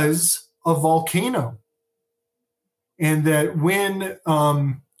was a volcano, and that when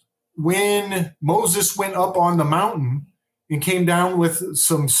Moses went up on the mountain and came down with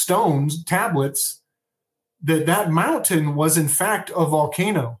some tablets, that mountain was in fact a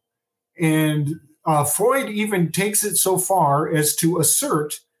volcano. And Freud even takes it so far as to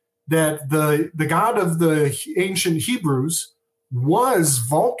assert that the god of the ancient Hebrews was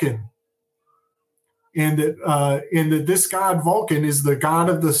Vulcan, and that this god Vulcan is the god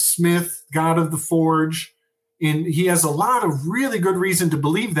of the smith, god of the forge. And he has a lot of really good reason to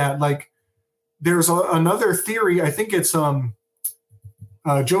believe that. Like, there's another theory. I think it's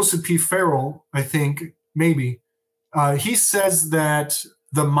Joseph P. Farrell, I think, maybe. He says that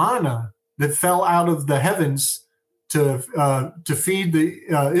the manna that fell out of the heavens to feed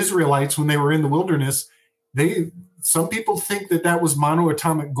the Israelites when they were in the wilderness, some people think that was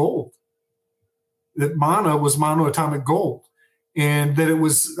monoatomic gold. That manna was monoatomic gold, and that it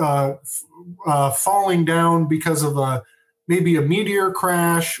was falling down because of maybe a meteor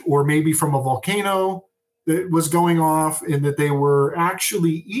crash, or maybe from a volcano that was going off, and that they were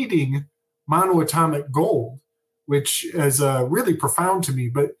actually eating monoatomic gold, which is really profound to me.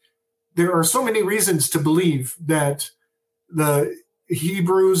 But there are so many reasons to believe that the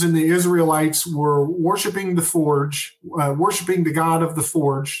Hebrews and the Israelites were worshiping the forge, worshiping the god of the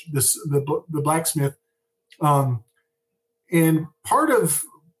forge, the blacksmith. And part of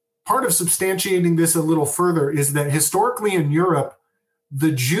substantiating this a little further is that historically in Europe,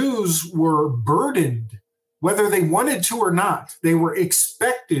 the Jews were burdened whether they wanted to or not. They were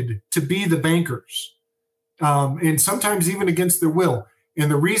expected to be the bankers, and sometimes even against their will. And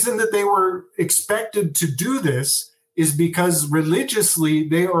the reason that they were expected to do this is because religiously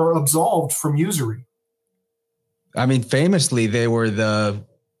they are absolved from usury. I mean, famously, they were the,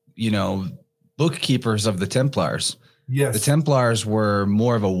 bookkeepers of the Templars. Yes. The Templars were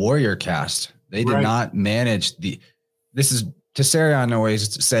more of a warrior caste. They did not manage Tessarion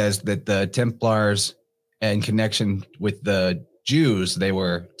always says that the Templars, in connection with the Jews, they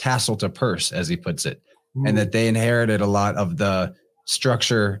were tassel to purse, as he puts it, and that they inherited a lot of the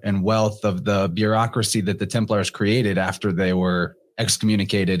structure and wealth of the bureaucracy that the Templars created after they were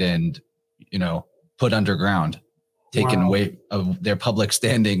excommunicated and, put underground, taken away of their public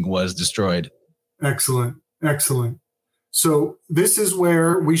standing was destroyed. Excellent. So this is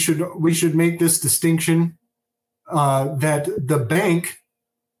where we should make this distinction that the bank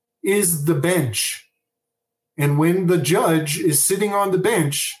is the bench. And when the judge is sitting on the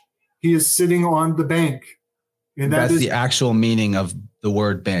bench, he is sitting on the bank. And that's the actual meaning of the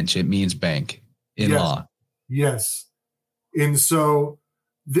word bench. It means bank in law. Yes. And so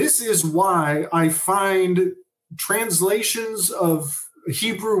this is why I find translations of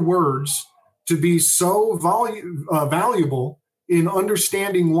Hebrew words to be so valuable in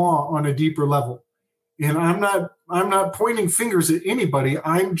understanding law on a deeper level. And I'm not pointing fingers at anybody.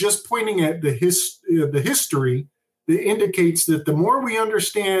 I'm just pointing at the history that indicates that the more we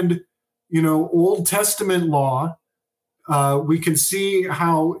understand, Old Testament law, we can see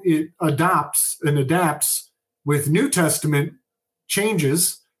how it adapts with New Testament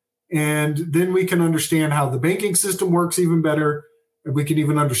changes. And then we can understand how the banking system works even better. We can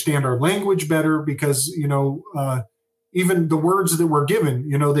even understand our language better because, even the words that we're given,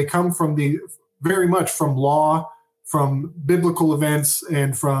 they come from very much from law, from biblical events,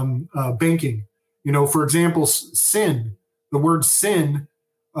 and from banking. For example, sin, the word sin,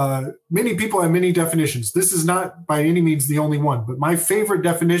 many people have many definitions. This is not by any means the only one, but my favorite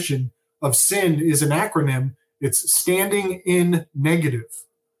definition of sin is an acronym. It's standing in negative.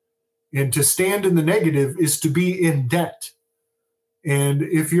 And to stand in the negative is to be in debt. And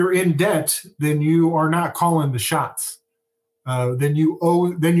if you're in debt, then you are not calling the shots. Then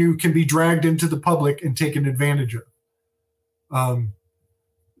you can be dragged into the public and taken advantage of.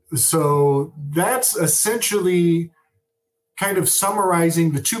 So that's essentially kind of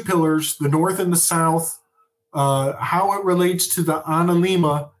summarizing the two pillars, the North and the South, how it relates to the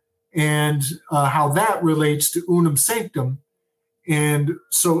Analema, and how that relates to Unum Sanctum. And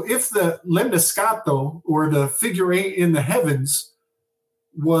so if the lemniscato, or the figure eight in the heavens,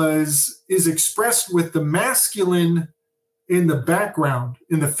 is expressed with the masculine in the background,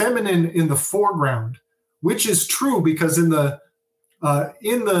 in the feminine in the foreground, which is true because in the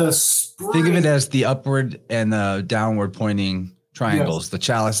spring, think of it as the upward and the downward pointing triangles, the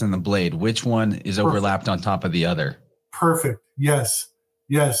chalice and the blade. Which one is overlapped on top of the other? Perfect. Yes.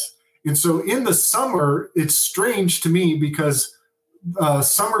 And so in the summer, it's strange to me because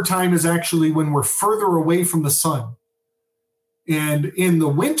summertime is actually when we're further away from the sun. And in the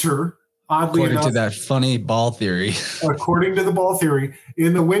winter, oddly enough, according to that funny ball theory, according to the ball theory,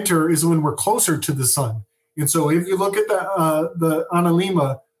 in the winter is when we're closer to the sun. And so if you look at the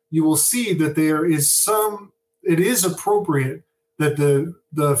Analema, you will see that it is appropriate that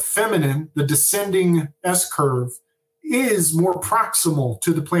the feminine, the descending S curve, is more proximal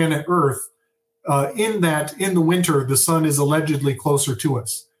to the planet Earth, in that in the winter, the sun is allegedly closer to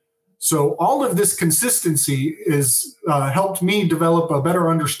us. So all of this consistency is helped me develop a better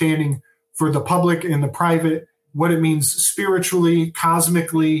understanding for the public and the private, what it means spiritually,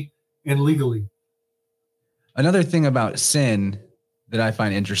 cosmically, and legally. Another thing about sin that I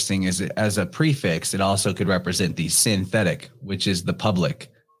find interesting is that as a prefix, it also could represent the synthetic, which is the public,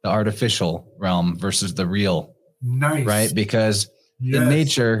 the artificial realm versus the real. Nice. Right? Because in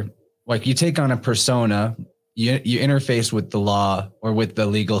nature, like you take on a persona, you interface with the law or with the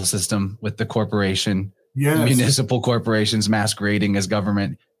legal system, with the corporation, municipal corporations masquerading as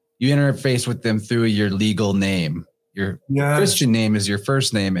government. You interface with them through your legal name. Your Christian name is your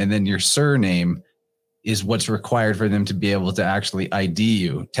first name, and then your surname is what's required for them to be able to actually ID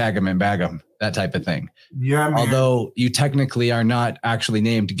you, tag them and bag them, that type of thing. Yeah, man. Although you technically are not actually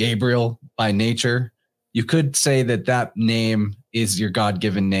named Gabriel by nature, you could say that name is your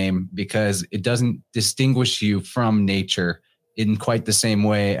God-given name because it doesn't distinguish you from nature in quite the same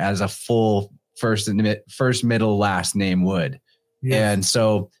way as a full first, middle, last name would. Yes. And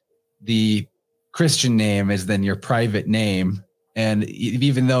so the Christian name is then your private name. And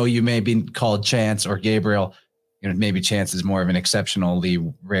even though you may be called Chance or Gabriel, maybe Chance is more of an exceptionally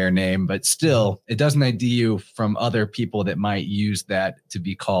rare name, but still it doesn't ID you from other people that might use that to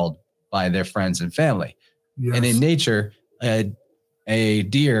be called by their friends and family. Yes. And in nature, a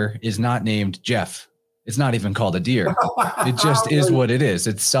deer is not named Jeff. It's not even called a deer. It just is what it is.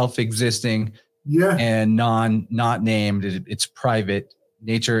 It's self-existing and not named. It's private.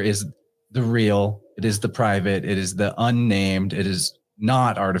 Nature is the real. It is the private. It is the unnamed. It is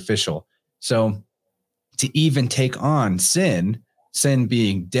not artificial. So to even take on sin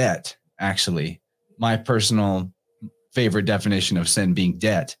being debt, actually, my personal favorite definition of sin being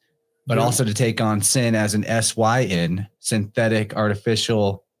debt, but also to take on sin as an SYN, synthetic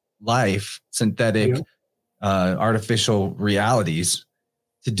artificial life, synthetic artificial realities.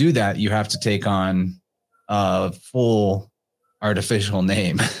 To do that, you have to take on a full artificial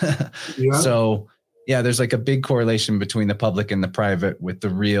name. So there's like a big correlation between the public and the private with the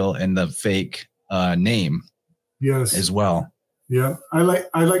real and the fake name as well. Yeah. I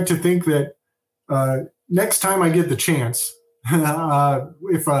like to think that next time I get the chance,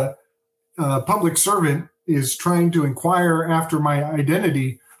 if a public servant is trying to inquire after my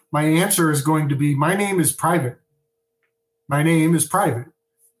identity, my answer is going to be, my name is private. My name is private.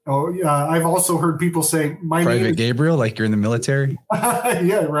 Oh, I've also heard people say, my Private name is Gabriel, like you're in the military.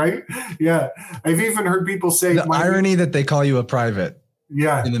 Yeah, right. Yeah. I've even heard people say the irony that they call you a private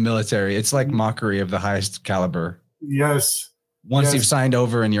in the military. It's like mockery of the highest caliber. Yes. Once you've signed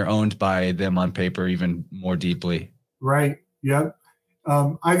over and you're owned by them on paper, even more deeply. Right. Yep.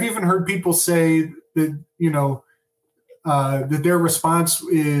 I've even heard people say that, that their response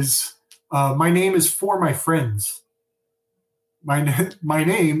is, my name is for my friends. My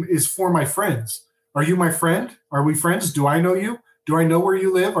name is for my friends. Are you my friend? Are we friends? Do I know you? Do I know where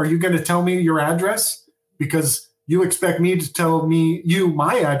you live? Are you going to tell me your address? Because you expect me to tell you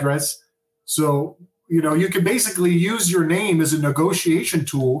my address. So, you can basically use your name as a negotiation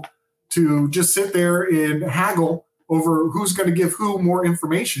tool to just sit there and haggle over who's going to give who more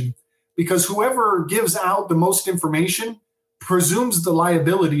information. Because whoever gives out the most information presumes the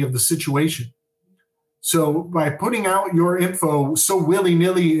liability of the situation. So by putting out your info so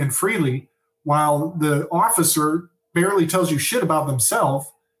willy-nilly and freely, while the officer barely tells you shit about themselves,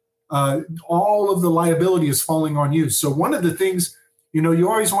 all of the liability is falling on you. So one of the things, you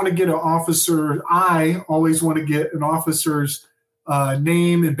always want to get an officer. I always want to get an officer's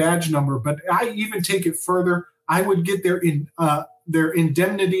name and badge number, but I even take it further. I would get their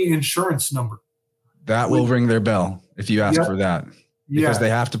indemnity insurance number. That will ring their bell if you ask for that, because they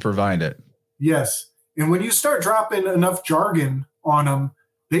have to provide it. Yes. And when you start dropping enough jargon on them,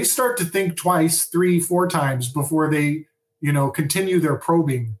 they start to think twice, 3, 4 times before they, continue their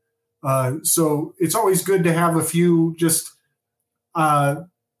probing. So it's always good to have a few just kind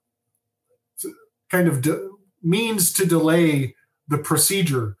of means to delay the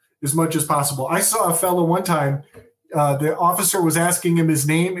procedure as much as possible. I saw a fellow one time, the officer was asking him his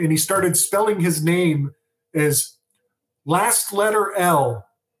name, and he started spelling his name as last letter L,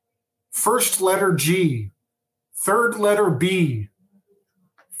 first letter G, third letter B,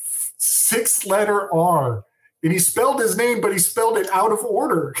 sixth letter R. And he spelled his name, but he spelled it out of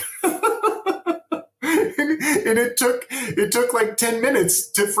order. And it took like 10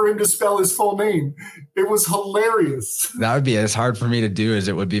 minutes for him to spell his full name. It was hilarious. That would be as hard for me to do as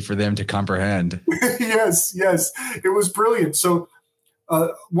it would be for them to comprehend. Yes. It was brilliant. So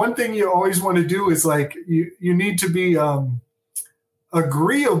one thing you always want to do is like, you need to be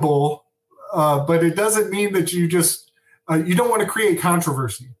agreeable, but it doesn't mean that you just you don't want to create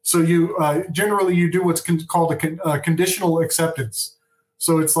controversy. So you generally you do what's called a conditional acceptance.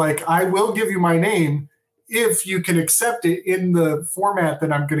 So it's like, I will give you my name if you can accept it in the format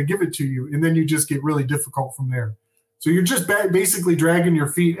that I'm going to give it to you, and then you just get really difficult from there. So you're just basically dragging your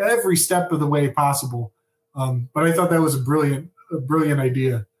feet every step of the way possible. But I thought that was a brilliant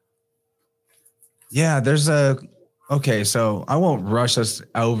idea. Yeah, okay, so I won't rush us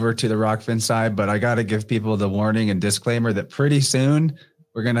over to the Rockfin side, but I got to give people the warning and disclaimer that pretty soon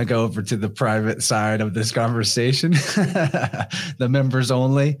we're going to go over to the private side of this conversation, the members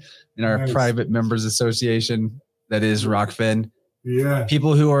only in our private members association that is Rockfin. Yeah.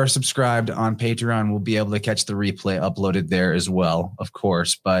 People who are subscribed on Patreon will be able to catch the replay uploaded there as well, of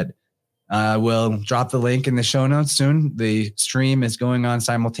course, but we'll drop the link in the show notes soon. The stream is going on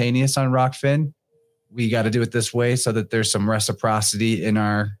simultaneous on Rockfin. We got to do it this way so that there's some reciprocity in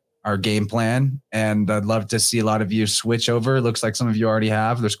our game plan. And I'd love to see a lot of you switch over. It looks like some of you already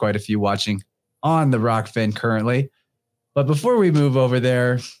have. There's quite a few watching on the Rockfin currently. But before we move over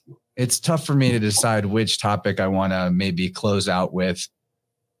there, it's tough for me to decide which topic I want to maybe close out with,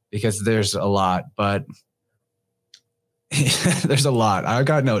 because there's a lot. But There's a lot. I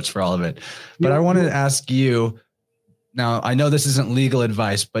got notes for all of it, but I wanted to ask you now, I know this isn't legal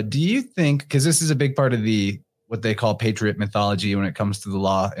advice, but do you think, because this is a big part of what they call patriot mythology when it comes to the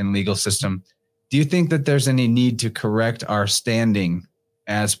law and legal system, do you think that there's any need to correct our standing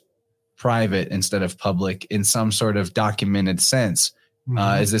as private instead of public in some sort of documented sense?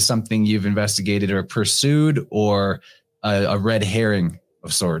 Mm-hmm. Is this something you've investigated or pursued, or a red herring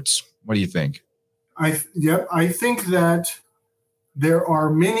of sorts? What do you think? I think that there are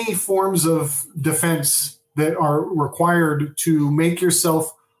many forms of defense that are required to make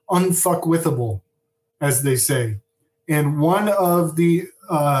yourself unfuckwithable, as they say. And one of the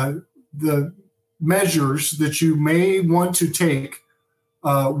measures that you may want to take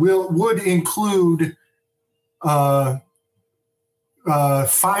would include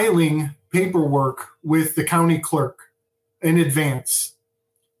filing paperwork with the county clerk in advance.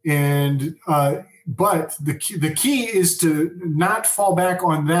 And but the key is to not fall back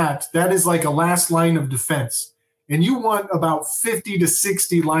on that. That is like a last line of defense. And you want about 50 to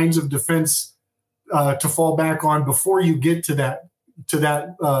 60 lines of defense to fall back on before you get to that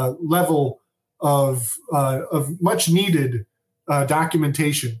level of much needed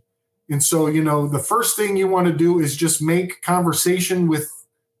documentation. And so, the first thing you want to do is just make conversation with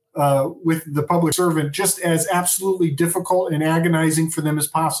the public servant just as absolutely difficult and agonizing for them as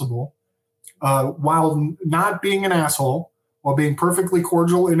possible, while not being an asshole, while being perfectly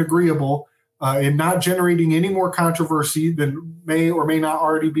cordial and agreeable, and not generating any more controversy than may or may not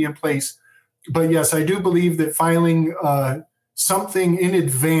already be in place. But yes, I do believe that filing something in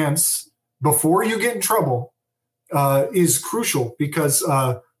advance before you get in trouble is crucial, because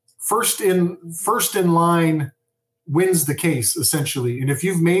first in line wins the case, essentially. And if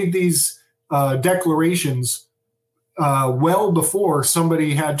you've made these declarations well before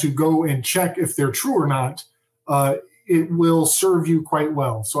somebody had to go and check if they're true or not, it will serve you quite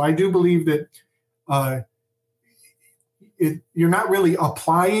well. So I do believe that you're not really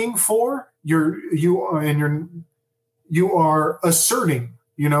applying for, you are asserting.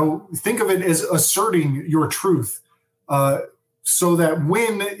 Think of it as asserting your truth, so that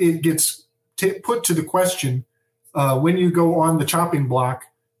when it gets put to the question, when you go on the chopping block,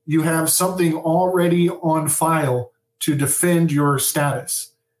 you have something already on file to defend your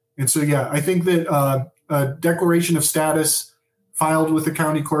status. And so, yeah, I think that a declaration of status filed with the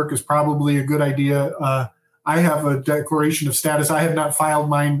county clerk is probably a good idea. I have a declaration of status. I have not filed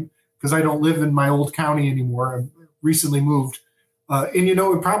mine because I don't live in my old county anymore. I recently moved. And, it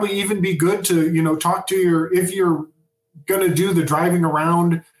would probably even be good to, talk to if you're going to do the driving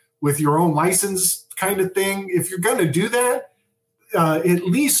around with your own license kind of thing. If you're going to do that, at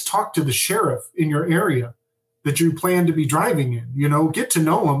least talk to the sheriff in your area that you plan to be driving in, get to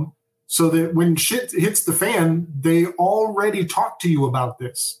know them so that when shit hits the fan, they already talked to you about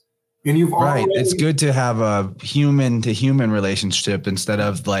this. And you've right. It's good to have a human to human relationship instead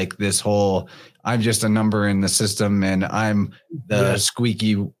of like this whole, I'm just a number in the system and I'm the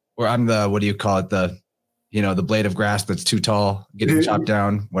squeaky, or I'm the, what do you call it? The blade of grass that's too tall, getting chopped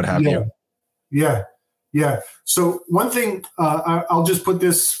down, what have you. Yeah. Yeah. So one thing, I'll just put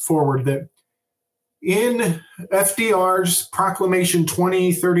this forward, that in FDR's Proclamation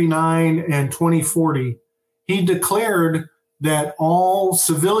 2039 and 2040, he declared that all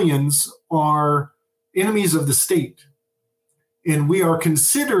civilians are enemies of the state, and we are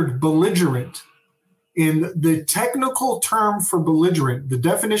considered belligerent. In the technical term for belligerent, the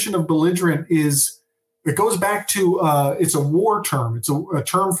definition of belligerent it goes back to, it's a war term. It's a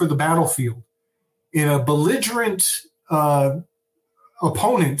term for the battlefield. And a belligerent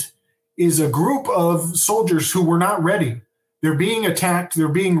opponent is a group of soldiers who were not ready. They're being attacked. They're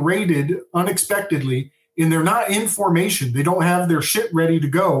being raided unexpectedly, and they're not in formation. They don't have their shit ready to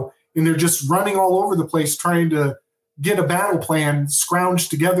go, and they're just running all over the place trying to get a battle plan scrounged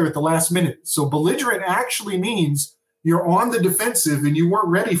together at the last minute. So belligerent actually means you're on the defensive and you weren't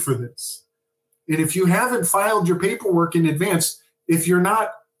ready for this. And if you haven't filed your paperwork in advance, if you're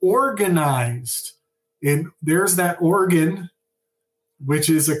not organized, and there's that organ, which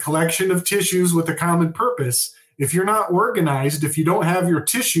is a collection of tissues with a common purpose. If you're not organized, if you don't have your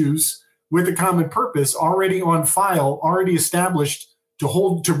tissues with a common purpose already on file, already established to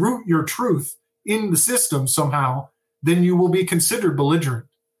root your truth in the system somehow, then you will be considered belligerent.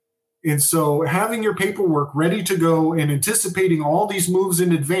 And so having your paperwork ready to go and anticipating all these moves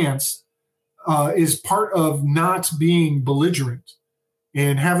in advance is part of not being belligerent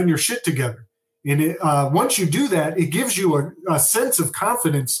and having your shit together. And once you do that, it gives you a sense of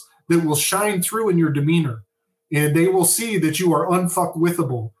confidence that will shine through in your demeanor. And they will see that you are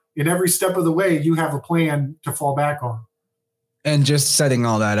unfuckwithable. In every step of the way, you have a plan to fall back on. And just setting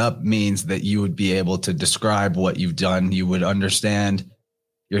all that up means that you would be able to describe what you've done. You would understand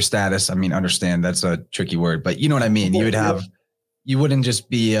your status. I mean, understand, that's a tricky word, but you know what I mean? You would have, you wouldn't just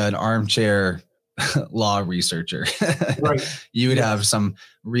be an armchair law researcher. Right. You would have some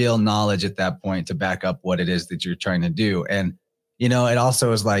real knowledge at that point to back up what it is that you're trying to do. And, you know, it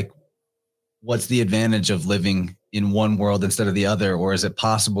also is like, what's the advantage of living in one world instead of the other? Or is it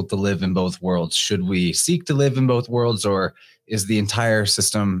possible to live in both worlds? Should we seek to live in both worlds, or is the entire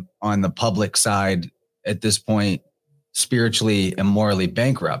system on the public side at this point spiritually and morally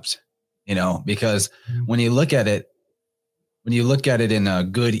bankrupt? You know, because when you look at it in a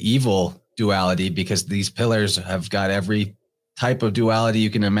good evil duality, because these pillars have got every type of duality you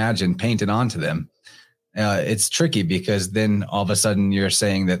can imagine painted onto them, it's tricky, because then all of a sudden you're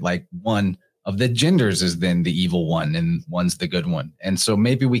saying that like one of the genders is then the evil one and one's the good one. And so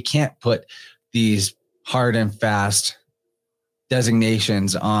maybe we can't put these hard and fast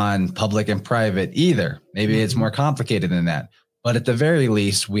designations on public and private either. Maybe it's more complicated than that. But at the very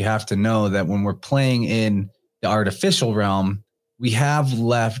least, we have to know that when we're playing in the artificial realm, we have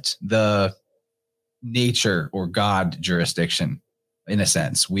left the nature or God jurisdiction in a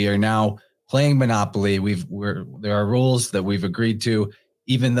sense. We are now playing Monopoly. There are rules that we've agreed to,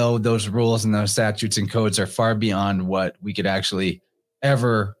 even though those rules and those statutes and codes are far beyond what we could actually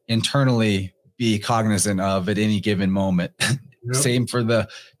ever internally be cognizant of at any given moment. Yep.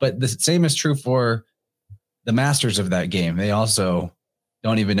 But the same is true for the masters of that game. They also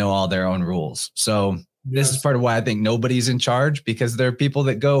don't even know all their own rules. So this is part of why I think nobody's in charge, because there are people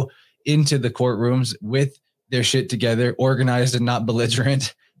that go into the courtrooms with their shit together, organized and not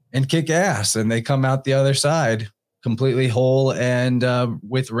belligerent, and kick ass. And they come out the other side completely whole and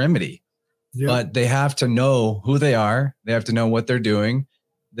with remedy. Yep. But they have to know who they are. They have to know what they're doing.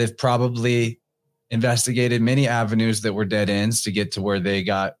 They've probably investigated many avenues that were dead ends to get to where they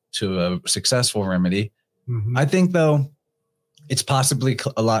got to a successful remedy. Mm-hmm. I think, though, it's possibly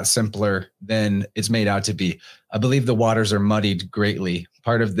a lot simpler than it's made out to be. I believe the waters are muddied greatly.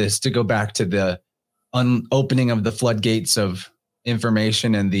 Part of this, to go back to the opening of the floodgates of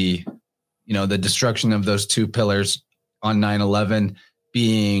information and the destruction of those two pillars on 9/11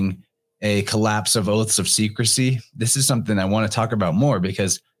 being a collapse of oaths of secrecy. This is something I want to talk about more,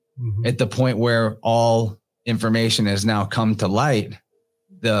 because at the point where all information has now come to light,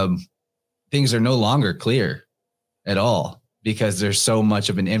 the things are no longer clear at all, because there's so much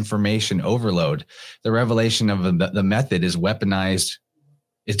of an information overload. The revelation of the method is weaponized.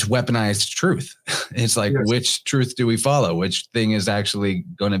 It's weaponized truth. It's like, which truth do we follow? Which thing is actually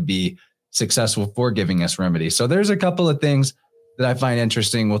going to be successful for giving us remedy? So there's a couple of things that I find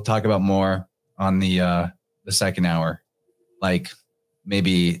interesting. We'll talk about more on the second hour, like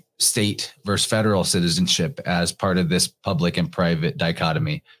maybe state versus federal citizenship as part of this public and private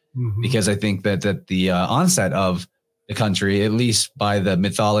dichotomy. Because I think that at the onset of the country, at least by the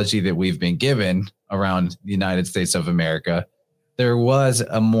mythology that we've been given around the United States of America, there was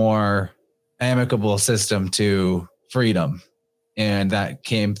a more amicable system to freedom. And that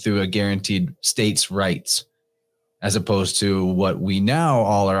came through a guaranteed states' rights, as opposed to what we now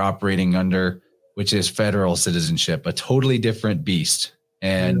all are operating under, which is federal citizenship, a totally different beast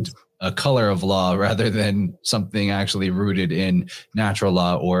and a color of law rather than something actually rooted in natural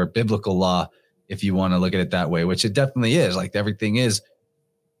law or biblical law, if you want to look at it that way, which it definitely is. Like, everything is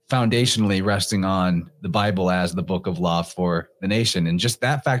foundationally resting on the Bible as the book of law for the nation. And just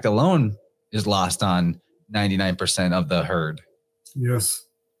that fact alone is lost on 99% of the herd. Yes.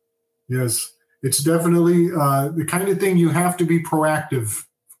 It's definitely the kind of thing you have to be proactive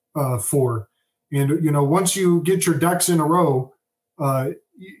for. And, once you get your ducks in a row, a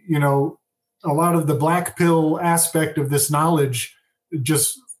lot of the black pill aspect of this knowledge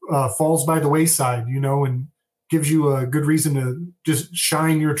just falls by the wayside, and gives you a good reason to just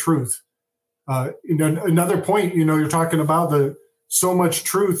shine your truth. Another point, you're talking about so much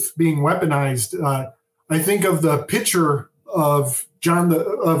truth being weaponized. I think of the picture of John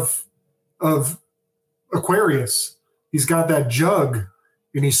of Aquarius. He's got that jug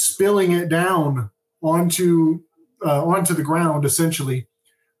and he's spilling it down onto the ground, essentially.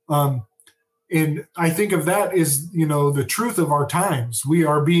 And I think of that as, the truth of our times. We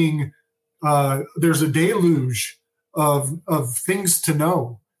are being, there's a deluge of things to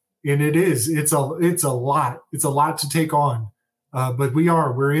know. And it's a lot to take on. But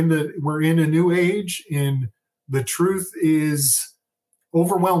we're in a new age, and the truth is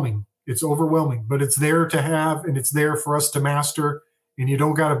overwhelming. It's overwhelming, but it's there to have, and it's there for us to master. And you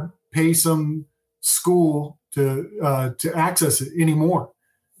don't got to pay some school to access it anymore.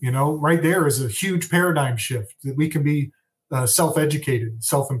 Right there is a huge paradigm shift that we can be self-educated,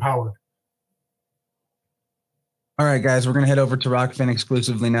 self-empowered. All right, guys, we're going to head over to Rockfin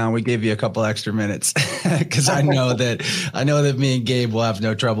exclusively now. We gave you a couple extra minutes because I know that me and Gabe will have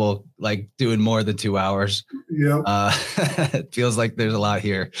no trouble like doing more than 2 hours. Yeah. It feels like there's a lot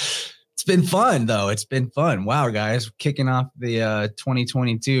here. It's been fun, though. It's been fun. Wow, guys, kicking off the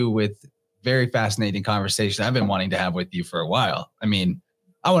 2022 with very fascinating conversation I've been wanting to have with you for a while. I mean,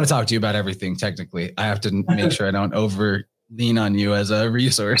 I want to talk to you about everything. Technically, I have to make sure I don't lean on you as a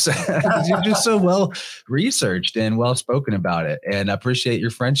resource. You're just so well researched and well spoken about it, and I appreciate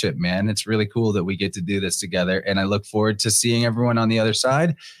your friendship, man. It's really cool that we get to do this together, and I look forward to seeing everyone on the other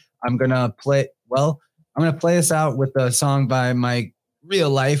side. I'm gonna play us out with a song by my real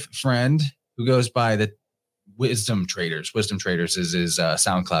life friend who goes by the Wisdom Traders. Wisdom Traders is his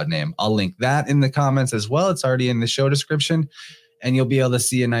SoundCloud name. I'll link that in the comments as well. It's already in the show description, and you'll be able to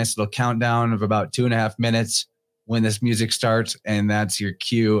see a nice little countdown of about 2.5 minutes when this music starts, and that's your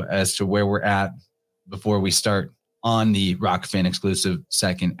cue as to where we're at before we start on the Rockfin exclusive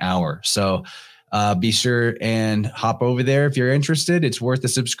second hour. So be sure and hop over there if you're interested. It's worth a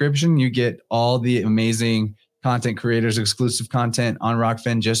subscription. You get all the amazing content creators exclusive content on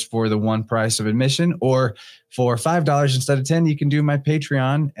Rockfin just for the one price of admission, or for $5 instead of $10, you can do my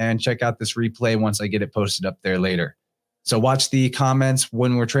Patreon and check out this replay once I get it posted up there later. So watch the comments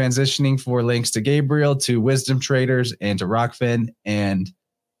when we're transitioning for links to Gabriel, to Wisdom Traders, and to Rockfin. And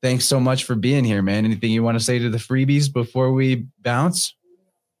thanks so much for being here, man. Anything you want to say to the freebies before we bounce?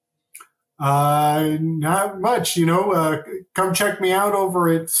 Not much, come check me out over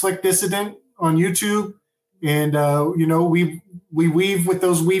at Slick Dissident on YouTube. And, we weave with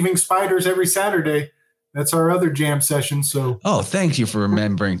those weaving spiders every Saturday. That's our other jam session. So, thank you for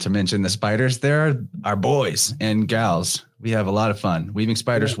remembering to mention the spiders. They're our boys and gals. We have a lot of fun. Weaving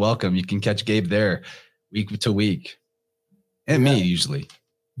Spiders, welcome. You can catch Gabe there week to week, and me usually.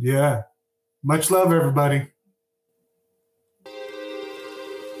 Yeah. Much love, everybody.